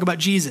 Okay, let's talk about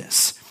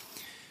Jesus.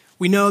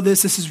 We know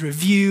this is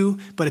review,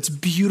 but it's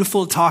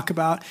beautiful to talk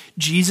about.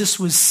 Jesus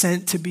was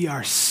sent to be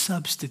our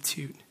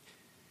substitute,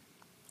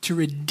 to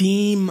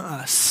redeem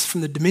us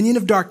from the dominion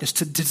of darkness,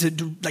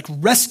 to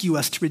rescue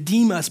us, to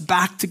redeem us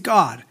back to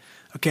God.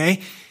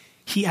 Okay,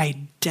 he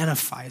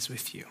identifies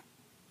with you.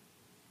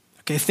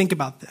 Okay, think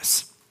about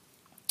this.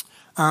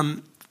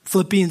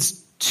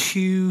 Philippians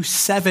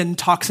 2:7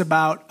 talks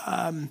about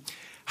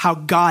how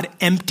God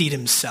emptied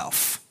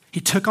himself. He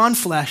took on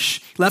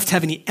flesh, left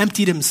heaven, he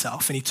emptied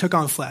himself, and he took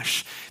on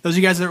flesh. Those of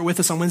you guys that were with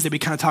us on Wednesday, we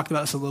kind of talked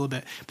about this a little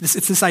bit. But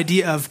it's this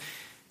idea of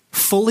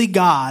fully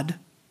God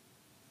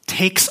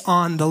takes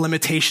on the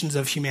limitations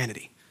of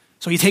humanity.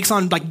 So he takes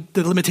on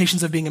the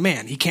limitations of being a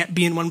man. He can't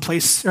be in one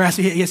place, or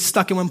he is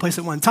stuck in one place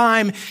at one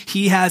time.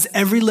 He has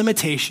every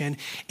limitation,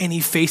 and he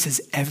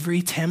faces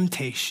every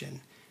temptation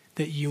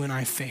that you and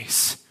I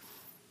face.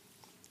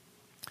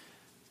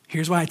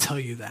 Here's why I tell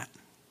you that.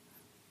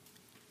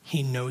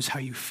 He knows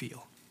how you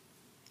feel.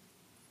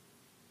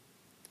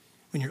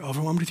 When you're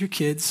overwhelmed with your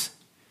kids,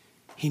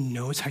 he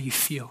knows how you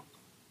feel.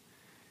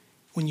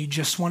 When you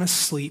just want to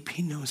sleep,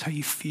 he knows how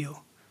you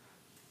feel.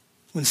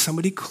 When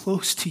somebody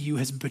close to you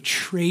has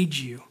betrayed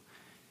you,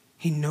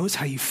 he knows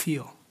how you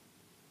feel.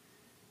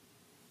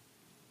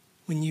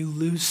 When you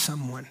lose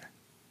someone,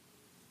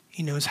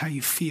 he knows how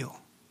you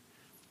feel.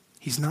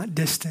 He's not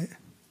distant.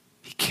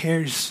 He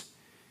cares,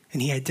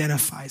 and he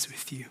identifies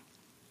with you.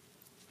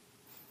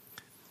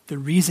 The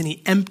reason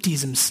he empties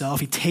himself,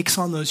 he takes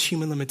on those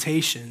human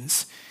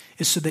limitations,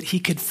 is so that he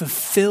could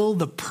fulfill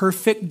the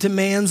perfect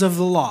demands of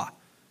the law,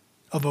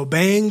 of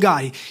obeying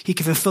God. He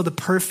could fulfill the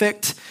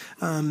perfect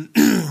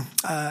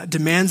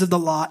demands of the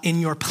law in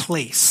your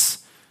place.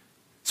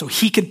 So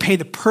he could pay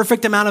the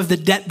perfect amount of the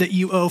debt that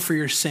you owe for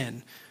your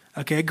sin.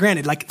 Okay,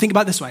 granted, think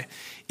about it this way.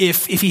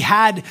 If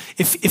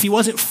he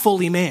wasn't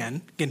fully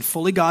man, again,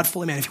 fully God,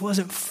 fully man, if he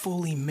wasn't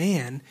fully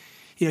man,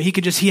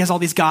 he has all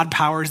these God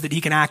powers that he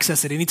can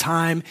access at any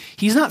time.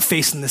 He's not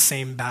facing the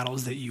same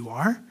battles that you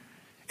are.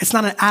 It's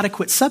not an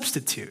adequate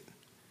substitute.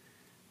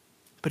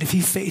 But if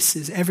he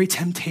faces every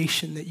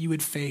temptation that you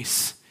would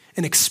face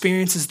and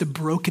experiences the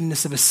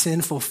brokenness of a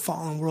sinful,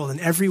 fallen world in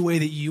every way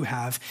that you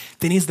have,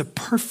 then he's the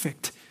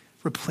perfect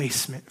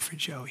replacement for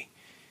Joey.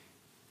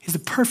 He's the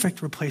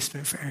perfect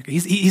replacement for Erica.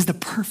 He's the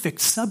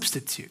perfect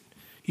substitute.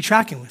 You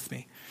tracking with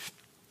me?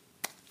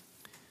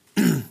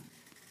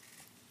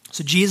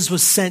 So Jesus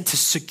was sent to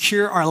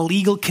secure our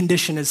legal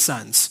condition as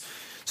sons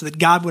so that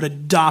God would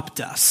adopt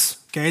us.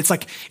 Okay, it's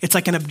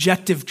like an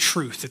objective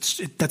truth.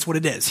 That's what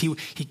it is.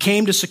 He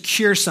came to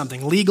secure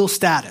something, legal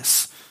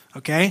status.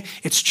 okay?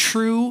 It's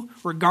true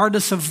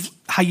regardless of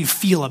how you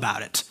feel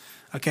about it,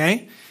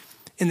 okay?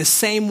 In the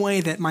same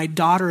way that my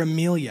daughter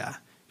Amelia,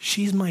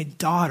 she's my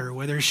daughter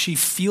whether she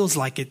feels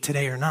like it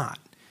today or not.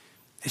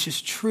 It's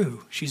just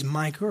true. She's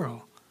my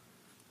girl.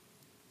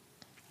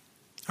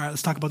 All right,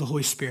 let's talk about the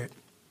Holy Spirit.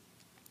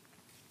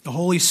 The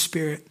Holy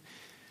Spirit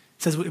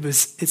says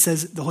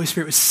the Holy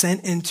Spirit was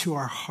sent into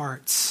our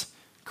hearts,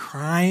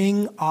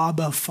 crying,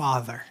 Abba,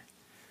 Father.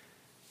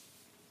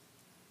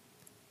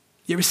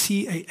 You ever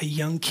see a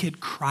young kid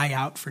cry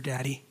out for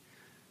daddy?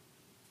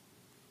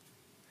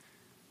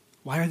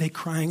 Why are they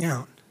crying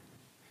out?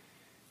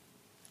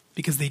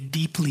 Because they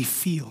deeply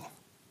feel.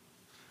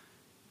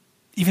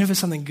 Even if it's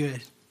something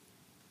good,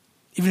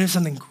 even if it's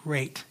something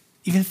great,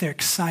 even if they're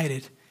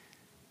excited,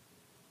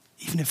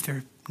 even if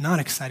they're not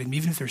excited,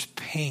 even if there's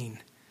pain,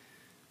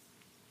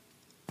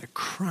 they're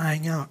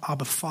crying out,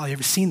 Abba, Father. You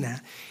ever seen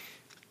that?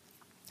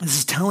 This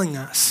is telling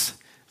us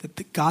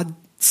that God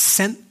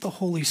sent the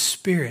Holy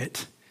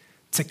Spirit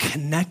to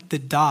connect the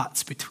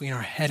dots between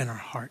our head and our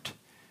heart.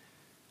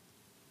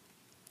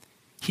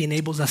 He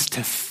enables us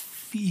to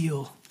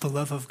feel the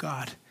love of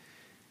God,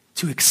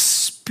 to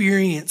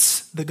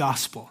experience the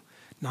gospel,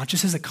 not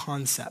just as a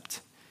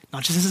concept,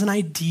 not just as an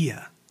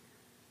idea,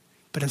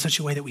 but in such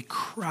a way that we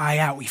cry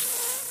out, we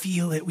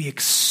feel it, we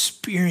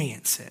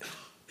experience it.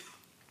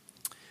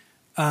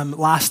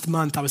 Last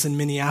month, I was in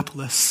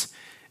Minneapolis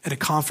at a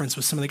conference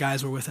with some of the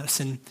guys who were with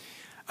us, and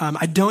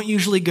I don't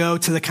usually go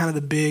to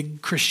the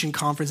big Christian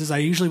conferences. I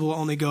usually will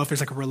only go if there's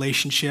like a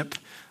relationship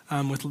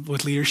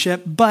with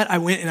leadership. But I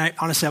went, and I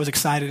was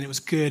excited, and it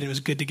was good. And it was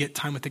good to get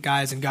time with the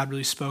guys, and God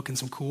really spoke in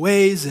some cool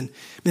ways and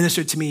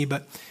ministered to me.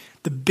 But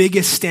the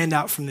biggest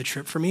standout from the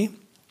trip for me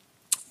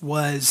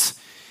was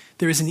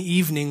there was an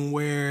evening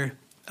where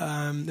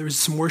there was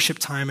some worship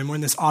time, and we're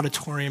in this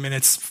auditorium, and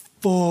it's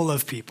full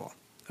of people,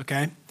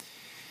 okay?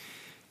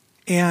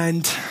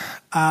 And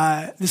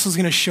this is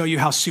going to show you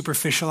how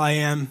superficial I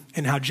am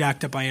and how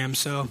jacked up I am,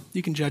 so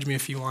you can judge me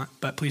if you want,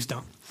 but please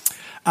don't.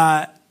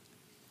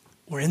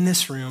 We're in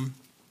this room,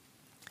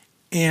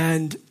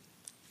 and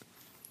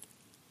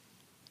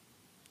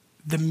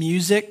the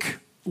music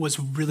was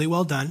really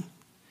well done.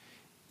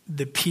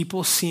 The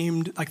people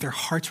seemed like their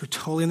hearts were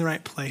totally in the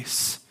right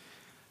place,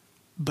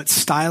 but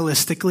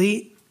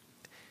stylistically,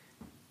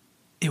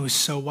 it was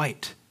so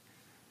white.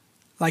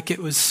 Like, it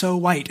was so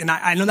white. And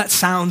I know that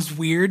sounds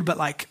weird, but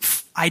like,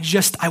 I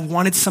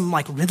wanted some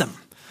like rhythm.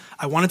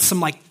 I wanted some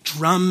like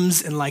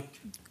drums and like,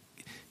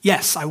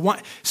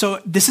 so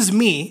this is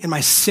me in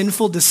my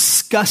sinful,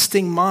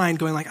 disgusting mind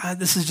going like,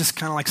 this is just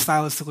kind of like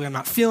stylistically, I'm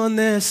not feeling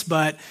this,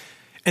 and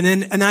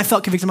then I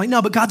felt convicted. I'm like,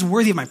 no, but God's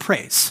worthy of my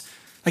praise.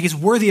 Like, he's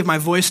worthy of my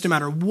voice no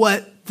matter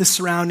what the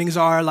surroundings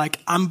are. Like,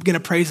 I'm going to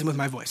praise him with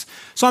my voice.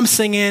 So I'm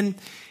singing,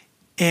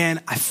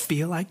 and I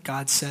feel like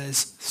God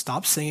says,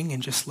 stop singing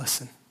and just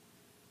listen.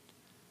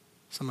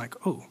 So I'm like,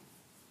 oh,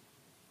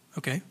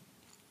 okay.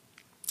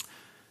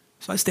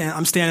 So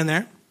I'm standing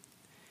there,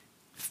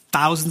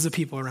 thousands of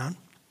people around,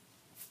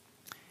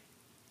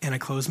 and I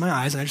close my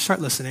eyes and I just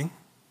start listening.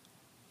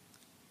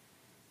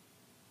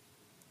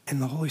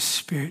 And the Holy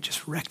Spirit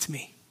just wrecked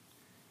me.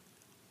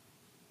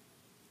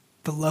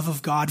 The love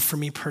of God for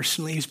me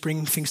personally, he's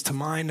bringing things to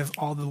mind of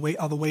all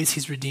the ways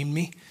he's redeemed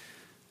me.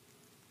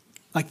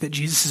 Like that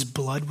Jesus'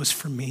 blood was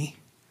for me.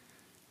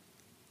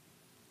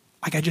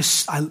 Like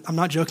I'm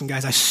not joking,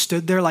 guys. I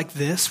stood there like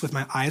this with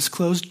my eyes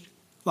closed,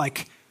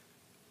 like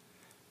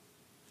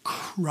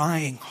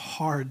crying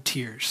hard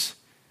tears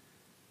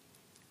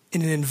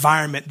in an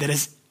environment that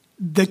is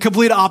the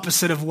complete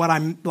opposite of what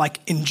I'm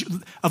like,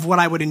 of what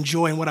I would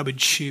enjoy and what I would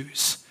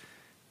choose.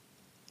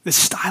 The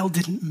style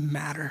didn't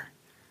matter.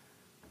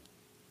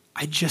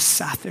 I just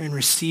sat there and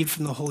received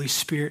from the Holy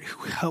Spirit,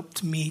 who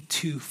helped me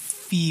to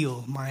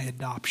feel my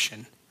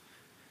adoption,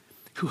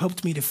 who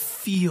helped me to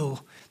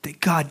feel that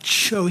God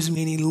chose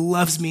me and he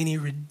loves me and he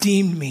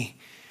redeemed me,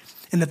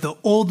 and that the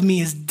old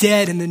me is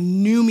dead and the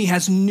new me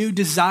has new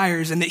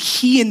desires, and that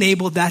he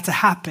enabled that to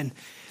happen,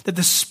 that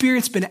the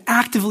Spirit's been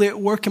actively at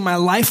work in my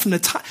life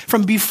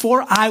from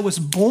before I was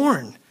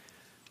born.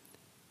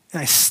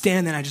 And I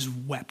stand there and I just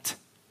wept.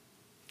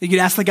 You could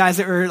ask the guys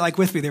that were like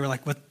with me, they were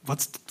like,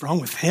 what's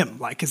wrong with him?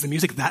 Like, is the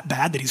music that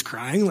bad that he's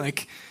crying?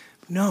 Like,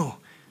 no,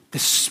 the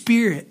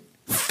Spirit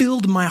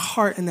filled my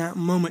heart in that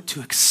moment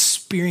to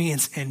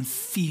experience and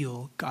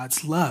feel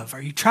God's love.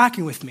 Are you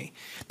tracking with me?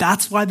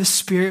 That's why the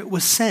Spirit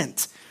was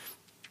sent,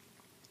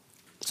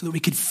 so that we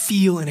could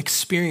feel and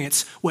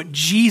experience what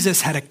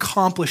Jesus had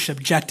accomplished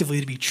objectively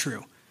to be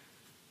true.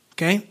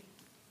 Okay?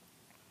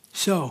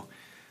 So,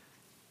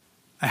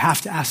 I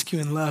have to ask you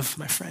in love,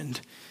 my friend,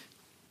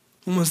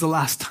 when was the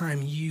last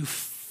time you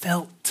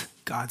felt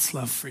God's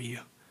love for you?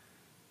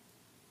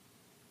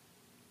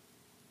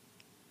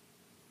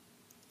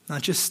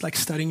 Not just like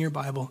studying your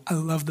Bible. I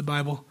love the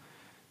Bible.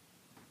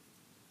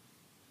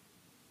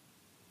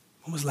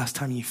 When was the last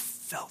time you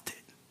felt it?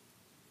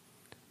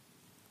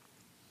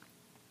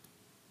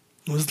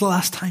 When was the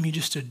last time you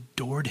just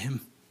adored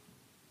him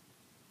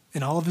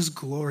in all of his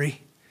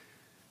glory?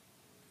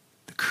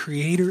 The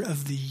creator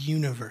of the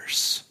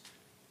universe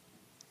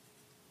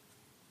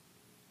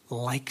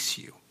likes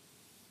you.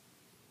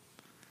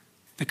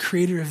 The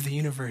creator of the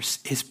universe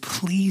is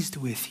pleased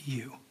with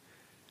you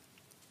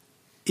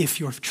if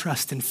your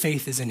trust and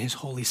faith is in his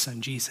holy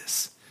son,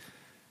 Jesus.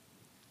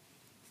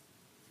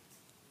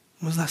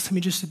 When was the last time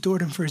you just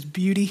adored him for his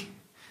beauty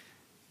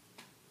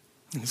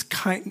and his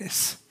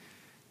kindness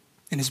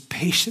and his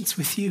patience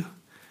with you?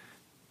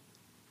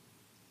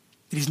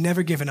 That he's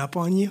never given up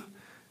on you?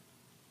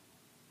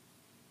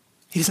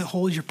 He doesn't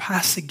hold your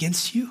past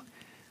against you?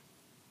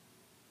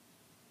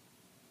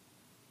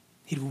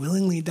 He'd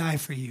willingly die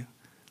for you.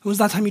 When was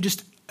the last time you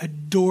just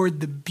adored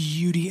the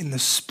beauty and the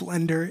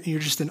splendor and you're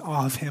just in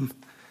awe of him?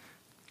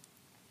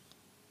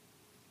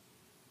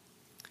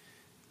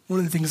 One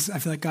of the things I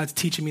feel like God's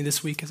teaching me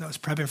this week as I was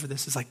prepping for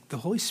this is like the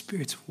Holy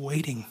Spirit's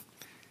waiting.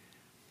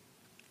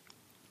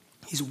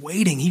 He's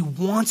waiting. He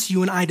wants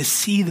you and I to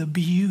see the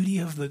beauty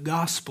of the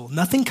gospel.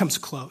 Nothing comes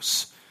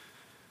close.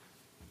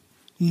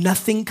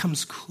 Nothing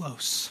comes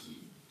close.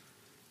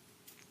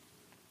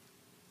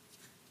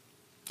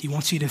 He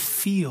wants you to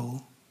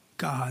feel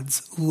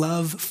God's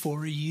love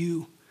for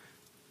you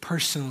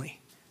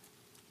personally.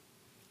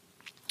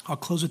 I'll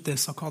close with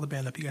this. I'll call the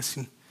band up. You guys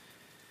can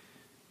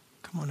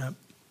come on up.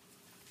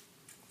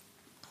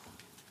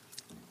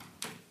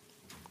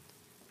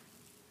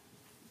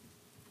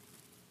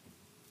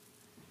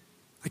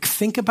 Like,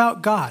 think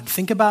about God.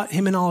 Think about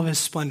him in all of his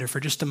splendor for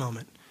just a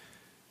moment.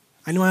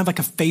 I know I have like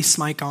a face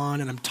mic on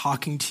and I'm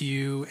talking to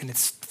you and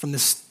it's from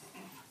this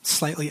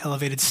slightly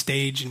elevated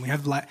stage and we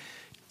have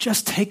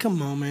just take a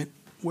moment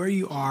where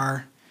you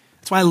are.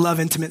 That's why I love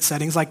intimate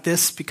settings like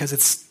this, because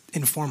it's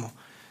informal.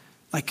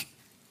 Like,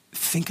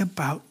 think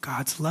about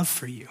God's love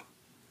for you.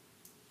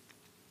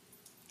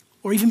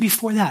 Or even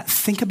before that,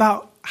 think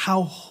about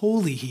how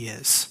holy he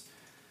is.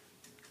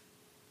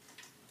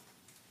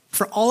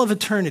 For all of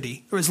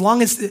eternity, or as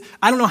long as,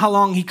 I don't know how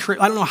long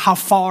I don't know how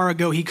far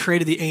ago he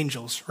created the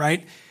angels,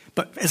 right?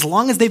 But as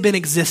long as they've been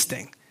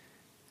existing,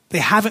 they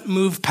haven't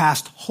moved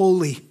past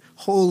holy,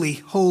 holy,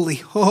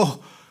 holy.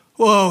 Oh,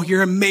 whoa,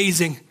 you're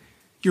amazing.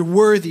 You're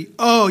worthy.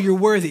 Oh, you're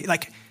worthy.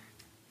 Like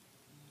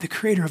the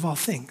creator of all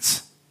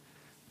things,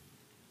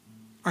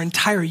 our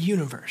entire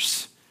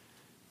universe.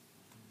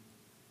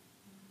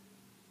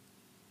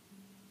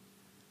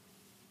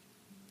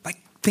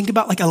 Think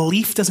about like a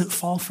leaf doesn't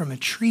fall from a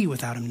tree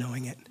without him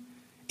knowing it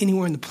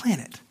anywhere on the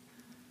planet.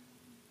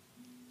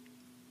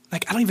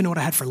 Like, I don't even know what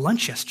I had for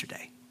lunch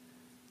yesterday.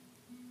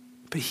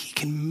 But he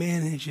can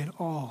manage it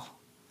all.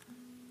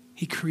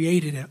 He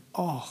created it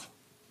all.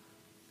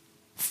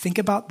 Think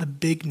about the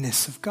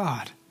bigness of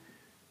God.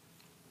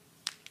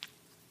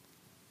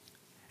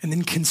 And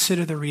then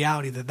consider the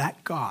reality that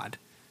that God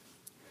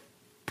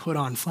put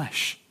on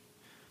flesh.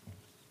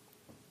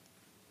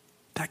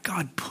 That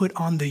God put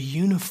on the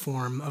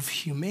uniform of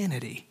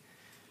humanity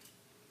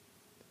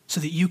so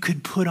that you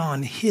could put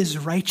on his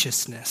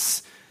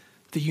righteousness,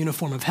 the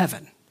uniform of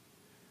heaven.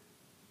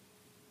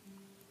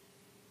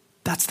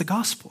 That's the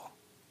gospel.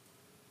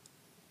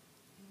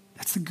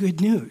 That's the good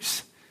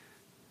news.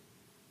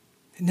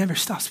 It never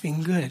stops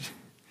being good.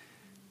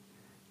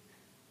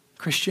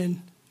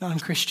 Christian,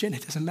 non-Christian,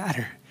 it doesn't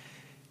matter.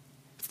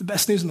 It's the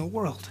best news in the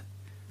world.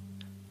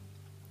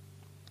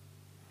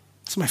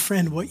 So my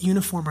friend, what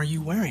uniform are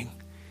you wearing?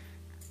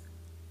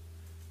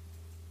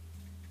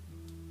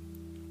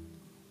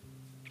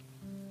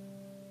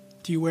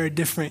 Do you wear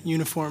different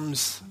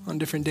uniforms on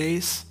different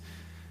days?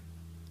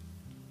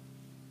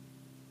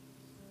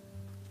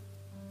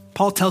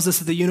 Paul tells us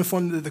that the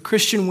uniform that the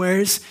Christian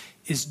wears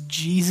is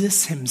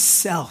Jesus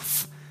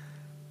himself.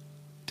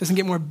 Doesn't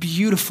get more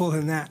beautiful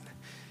than that.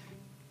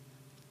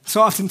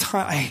 So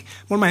oftentimes,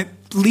 one of my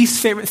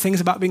least favorite things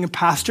about being a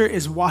pastor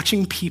is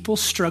watching people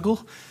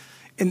struggle,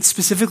 and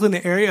specifically in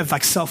the area of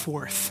like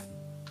self-worth.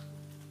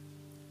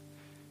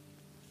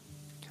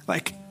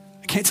 Like,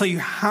 I can't tell you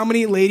how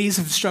many ladies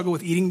have struggled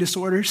with eating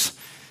disorders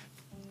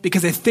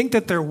because they think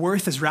that their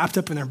worth is wrapped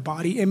up in their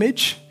body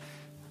image.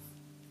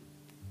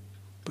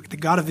 But the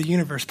God of the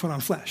universe put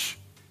on flesh.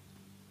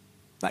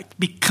 Like,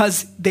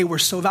 because they were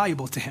so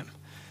valuable to him.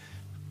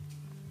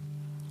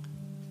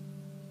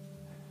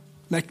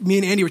 Like, me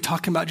and Andy were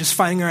talking about just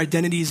finding our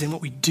identities in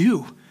what we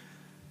do.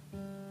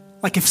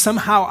 Like, if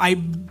somehow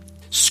I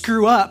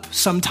screw up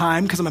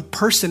sometime because I'm a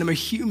person, I'm a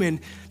human,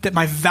 that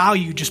my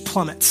value just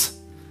plummets.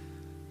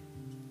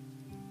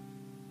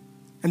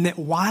 And that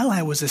while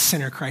I was a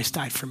sinner, Christ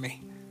died for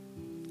me.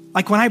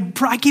 Like when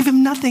I gave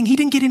him nothing, he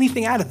didn't get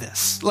anything out of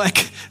this.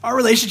 Like our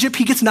relationship,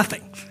 he gets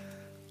nothing.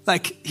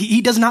 Like he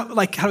does not,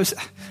 like, I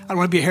don't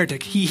want to be a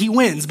heretic. He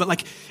wins, but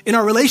like in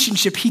our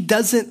relationship, he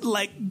doesn't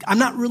like, I'm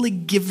not really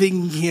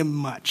giving him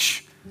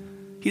much.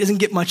 He doesn't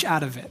get much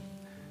out of it.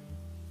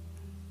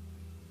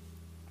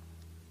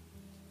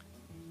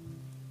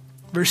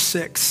 Verse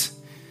 6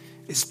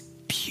 is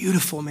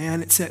beautiful,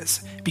 man. It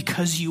says,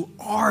 because you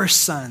are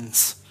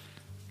sons,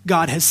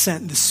 God has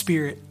sent the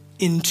Spirit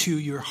into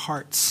your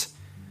hearts.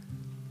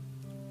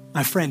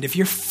 My friend, if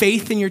your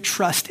faith and your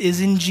trust is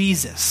in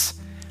Jesus,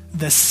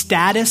 the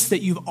status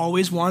that you've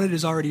always wanted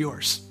is already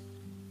yours.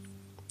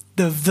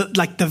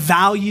 the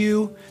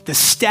value, the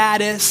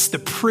status, the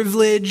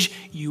privilege,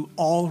 you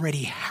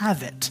already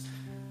have it.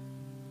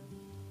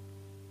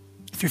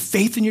 If your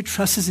faith and your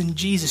trust is in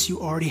Jesus,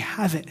 you already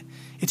have it.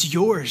 It's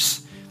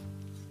yours.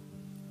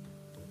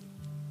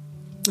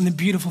 And the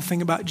beautiful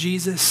thing about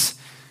Jesus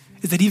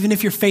is that even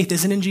if your faith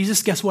isn't in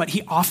Jesus, guess what?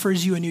 He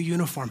offers you a new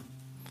uniform.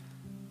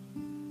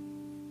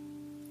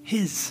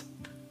 His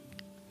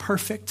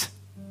perfect,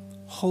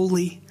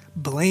 holy,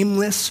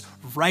 blameless,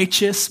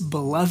 righteous,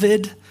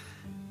 beloved,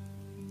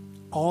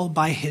 all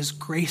by his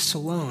grace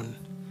alone.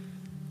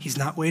 He's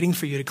not waiting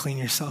for you to clean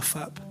yourself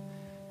up.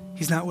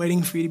 He's not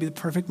waiting for you to be the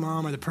perfect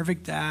mom or the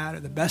perfect dad or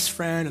the best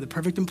friend or the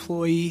perfect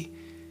employee.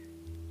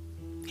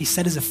 He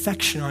set his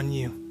affection on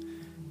you.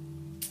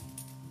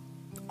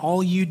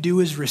 All you do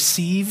is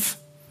receive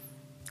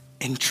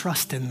and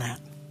trust in that.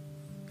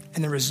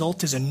 And the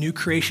result is a new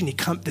creation.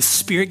 The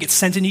Spirit gets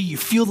sent in you. You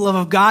feel the love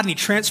of God and he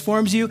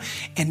transforms you.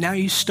 And now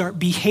you start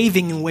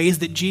behaving in ways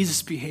that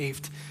Jesus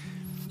behaved.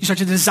 You start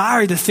to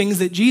desire the things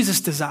that Jesus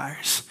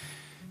desires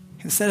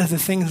instead of the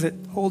things that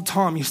old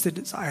Tom used to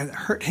desire that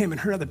hurt him and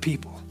hurt other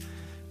people.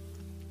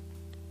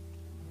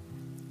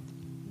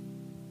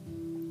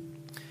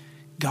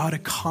 God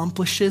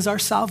accomplishes our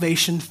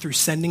salvation through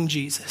sending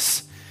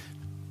Jesus.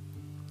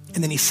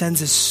 And then he sends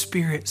his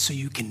Spirit so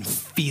you can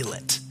feel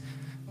it.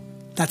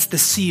 That's the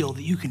seal,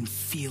 that you can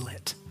feel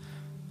it.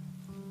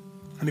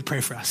 Let me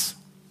pray for us.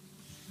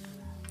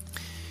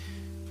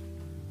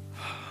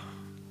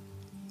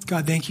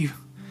 God, thank you.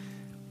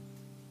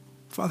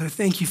 Father,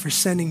 thank you for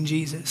sending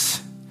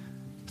Jesus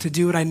to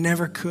do what I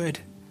never could.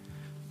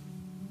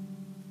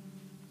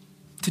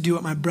 To do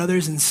what my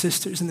brothers and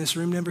sisters in this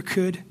room never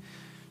could.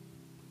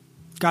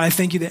 God, I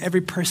thank you that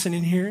every person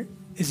in here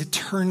is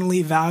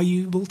eternally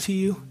valuable to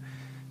you.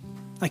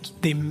 Like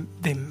they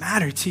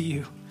matter to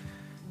you.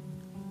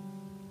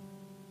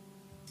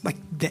 Like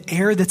the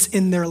air that's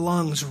in their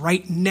lungs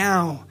right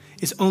now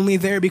is only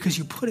there because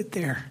you put it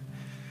there.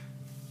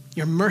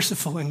 You're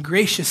merciful and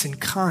gracious and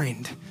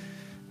kind.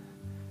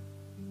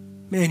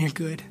 Man, you're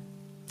good.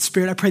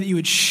 Spirit, I pray that you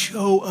would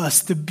show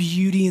us the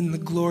beauty and the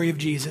glory of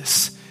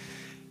Jesus.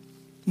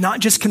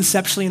 Not just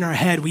conceptually in our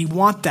head. We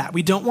want that.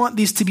 We don't want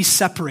these to be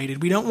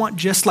separated. We don't want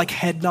just like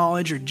head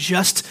knowledge or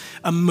just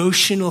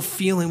emotional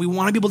feeling. We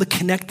want to be able to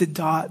connect the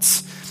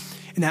dots.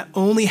 And that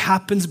only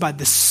happens by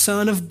the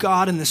Son of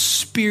God and the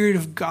Spirit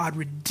of God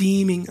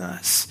redeeming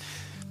us.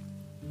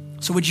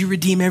 So would you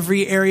redeem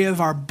every area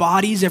of our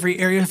bodies, every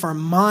area of our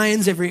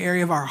minds, every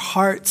area of our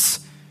hearts?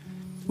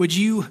 Would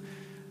you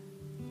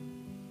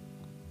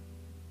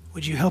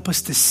help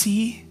us to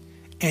see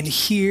and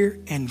hear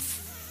and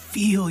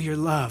feel your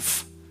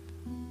love?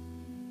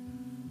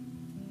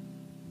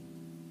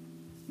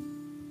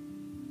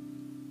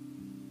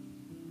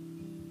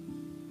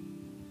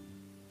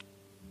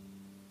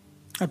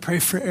 I pray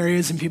for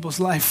areas in people's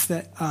life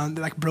that,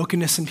 like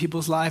brokenness in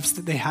people's lives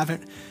that they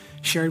haven't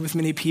shared with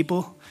many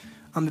people,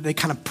 that they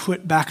kind of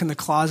put back in the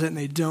closet and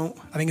they don't.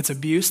 I think it's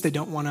abuse. They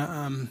don't want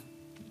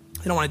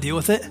to deal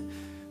with it.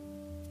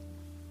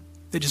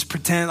 They just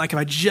pretend like if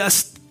I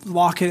just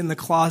lock it in the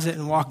closet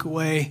and walk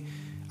away,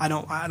 I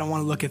don't want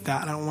to look at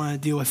that. I don't want to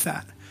deal with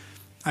that.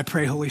 I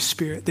pray, Holy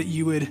Spirit, that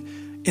you would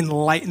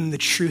enlighten the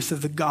truth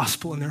of the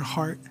gospel in their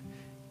heart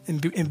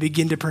and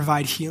begin to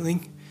provide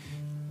healing.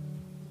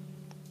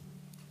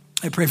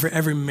 I pray for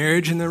every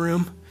marriage in the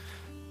room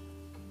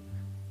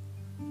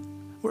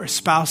where a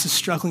spouse is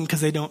struggling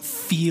because they don't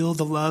feel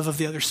the love of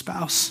the other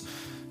spouse.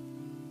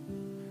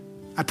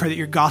 I pray that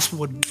your gospel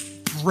would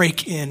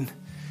break in.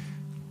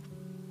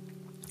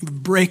 It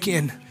would break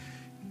in,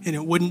 and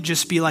it wouldn't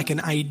just be like an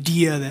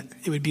idea, that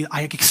it would be,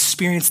 I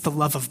experienced the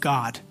love of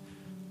God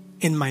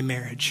in my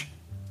marriage,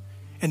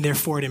 and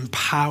therefore it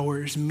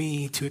empowers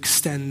me to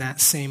extend that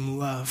same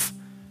love.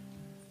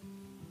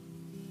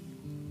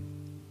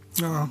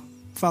 Oh,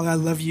 Father, I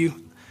love you.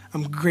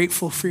 I'm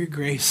grateful for your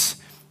grace.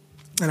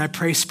 And I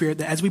pray, Spirit,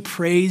 that as we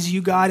praise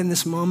you, God, in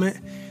this moment,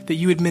 that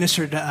you would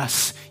minister to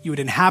us. You would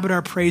inhabit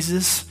our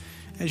praises,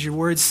 as your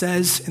word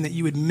says, and that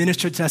you would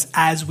minister to us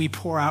as we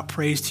pour out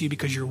praise to you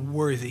because you're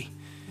worthy.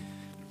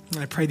 And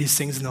I pray these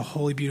things in the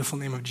holy, beautiful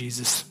name of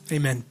Jesus.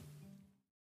 Amen.